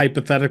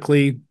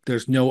hypothetically,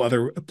 there's no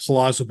other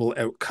plausible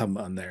outcome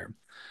on there.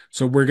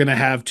 So we're going to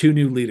have 2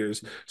 new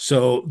leaders.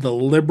 So the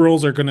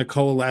Liberals are going to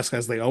coalesce,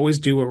 as they always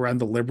do, around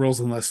the Liberals,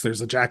 unless there's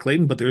a Jack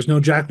Layton, but there's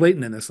no Jack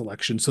Layton in this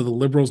election. So the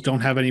Liberals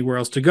don't have anywhere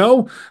else to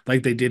go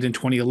like they did in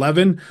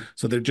 2011.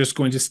 So they're just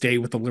going to stay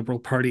with the Liberal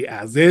Party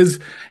as is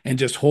and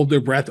just hold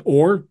their breath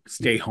or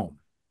stay home.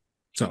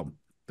 So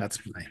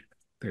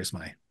there's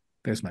my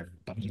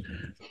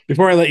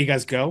before I let you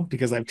guys go,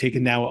 because I've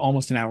taken now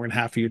almost an hour and a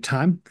half of your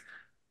time.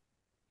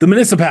 The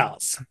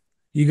MuniciPALS.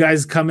 You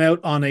guys come out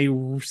on a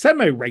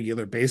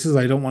semi-regular basis.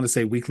 I don't want to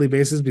say weekly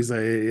basis because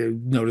I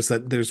notice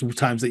that there's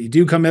times that you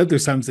do come out.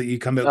 There's times that you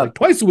come out like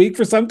twice a week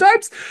for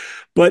sometimes,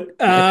 but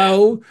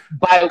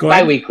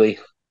bi-weekly.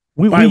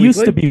 We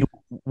used to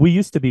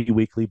be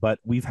weekly, but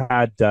we've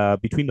had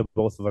between the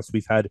both of us,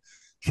 we've had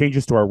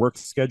changes to our work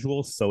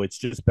schedule, so it's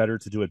just better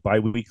to do it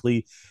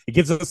bi-weekly. It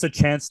gives us a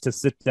chance to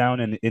sit down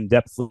and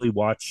in-depthly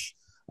watch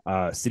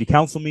city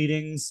council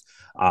meetings.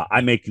 I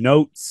make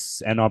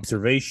notes and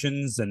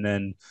observations, and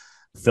then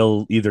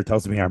Phil either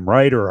tells me I'm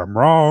right or I'm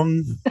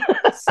wrong.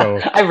 So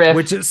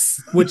which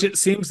it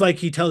seems like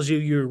he tells you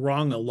you're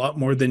wrong a lot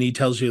more than he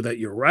tells you that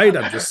you're right.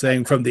 I'm just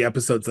saying from the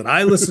episodes that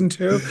I listen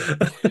to.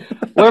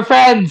 We're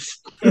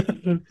friends.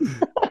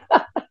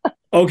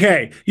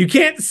 Okay, you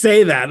can't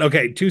say that.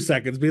 Okay, 2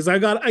 seconds, because I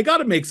got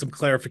to make some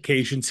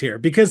clarifications here,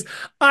 because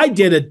I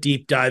did a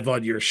deep dive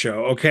on your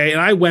show, okay?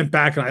 And I went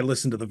back and I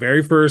listened to the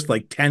very first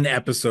 10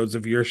 episodes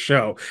of your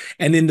show.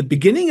 And in the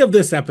beginning of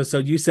this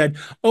episode, you said,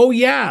 "Oh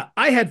yeah,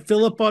 I had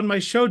Philip on my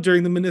show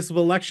during the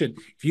municipal election."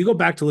 If you go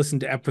back to listen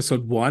to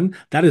episode 1,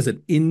 that is a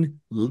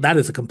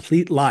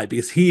complete lie,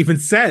 because he even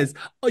says,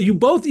 "Oh, you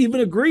both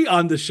even agree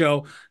on the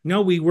show."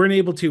 No, we weren't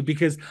able to,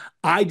 because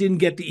I didn't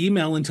get the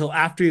email until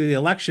after the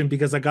election,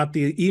 because I got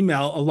the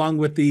email along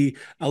with the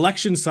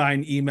election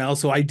sign email.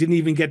 So I didn't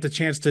even get the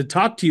chance to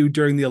talk to you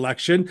during the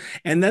election.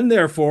 And then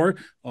therefore,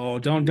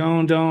 don't.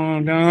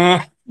 Oh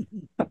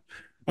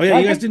yeah,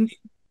 you guys didn't.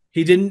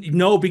 He didn't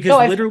know,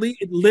 because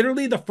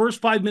literally the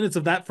first 5 minutes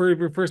of that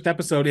first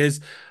episode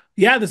is,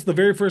 Yeah, this is the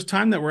very first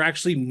time that we're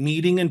actually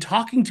meeting and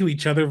talking to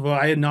each other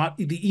via not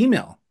the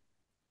email.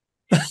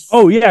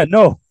 Oh yeah,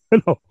 no,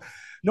 no,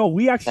 no.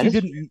 We That actually is.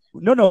 didn't.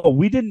 No,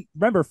 we didn't.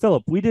 Remember,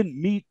 Philip? We didn't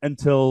meet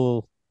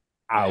until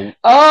we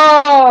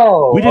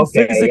Oh, didn't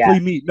okay, yeah. physically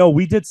meet. No,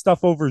 we did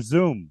stuff over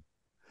Zoom.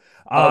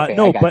 Okay, I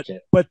No, got you.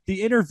 but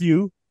the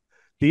interview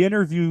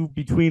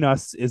between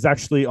us is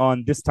actually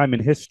on This Time in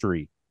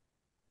History.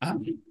 Uh,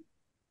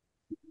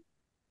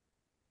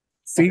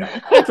 See,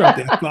 I dropped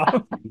the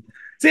F-bomb.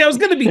 See, I was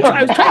gonna be.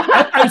 I was trying.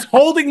 I was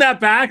holding that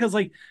back. I was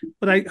like,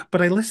 but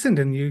I listened,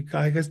 and you.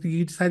 I guess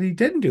you decided you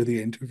didn't do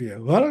the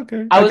interview. Well,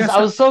 okay. I I was guess.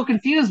 I was so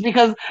confused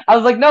because I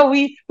was like, no,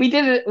 we did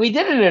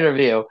an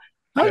interview.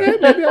 Yeah, Okay,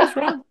 maybe I was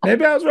wrong.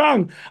 Maybe I was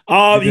wrong.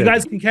 you You did.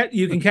 guys can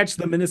catch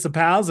the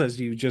Municipals as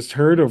you just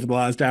heard over the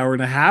last hour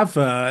and a half.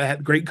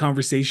 Had great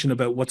conversation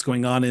about what's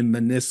going on in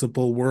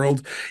municipal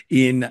world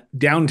in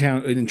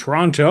downtown in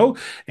Toronto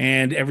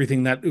and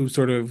everything that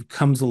sort of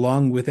comes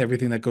along with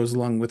everything that goes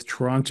along with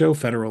Toronto,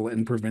 federal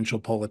and provincial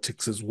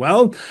politics as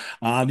well.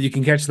 You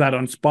can catch that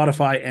on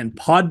Spotify and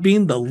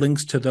Podbean. The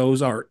links to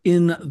those are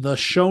in the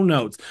show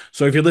notes.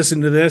 So if you're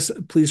listening to this,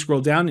 please scroll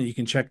down and you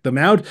can check them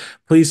out.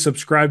 Please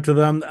subscribe to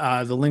them.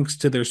 The links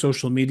to their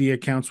social media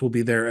accounts will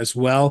be there as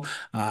well.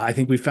 I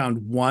think we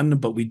found one,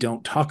 but we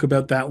don't talk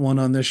about that one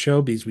on this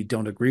show because we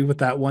don't agree with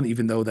that one,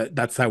 even though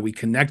that's how we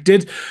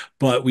connected.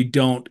 But we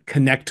don't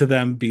connect to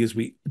them because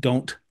we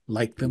don't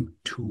like them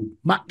too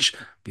much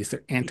because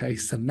they're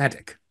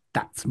anti-Semitic.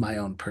 That's my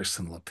own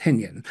personal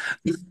opinion.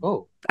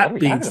 Oh, what are That we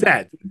being talking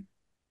about? said,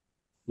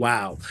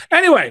 wow.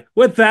 Anyway,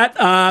 with that,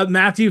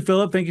 Matthew,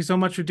 Philip, thank you so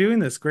much for doing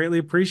this. Greatly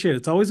appreciate it.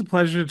 It's always a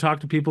pleasure to talk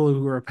to people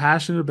who are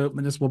passionate about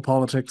municipal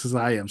politics as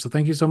I am. So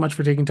thank you so much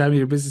for taking time in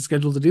your busy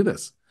schedule to do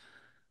this.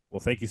 Well,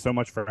 thank you so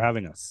much for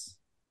having us.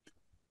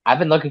 I've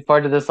been looking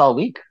forward to this all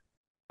week.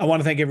 I want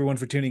to thank everyone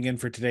for tuning in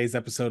for today's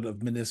episode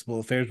of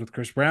Municipal Affairs with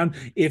Chris Brown.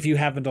 If you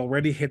haven't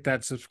already, hit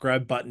that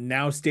subscribe button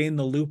now. Stay in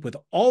the loop with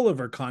all of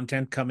our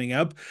content coming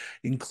up,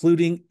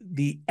 including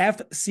the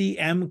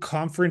FCM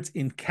conference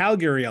in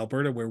Calgary,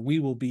 Alberta, where we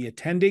will be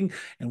attending.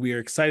 And we are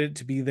excited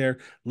to be there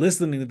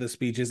listening to the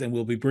speeches, and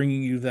we'll be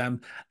bringing you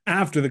them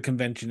after the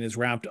convention is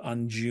wrapped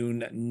on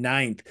June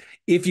 9th.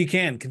 If you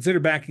can, consider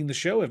backing the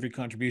show. Every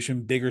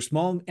contribution, big or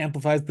small,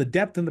 amplifies the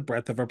depth and the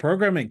breadth of our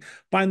programming.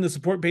 Find the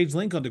support page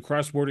link on the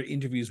Cross Border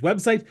Interviews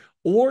website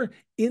or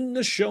in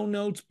the show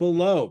notes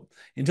below.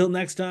 Until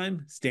next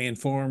time, stay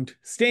informed,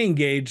 stay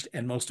engaged,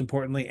 and most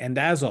importantly, and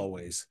as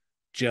always,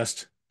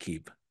 just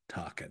keep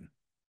talking.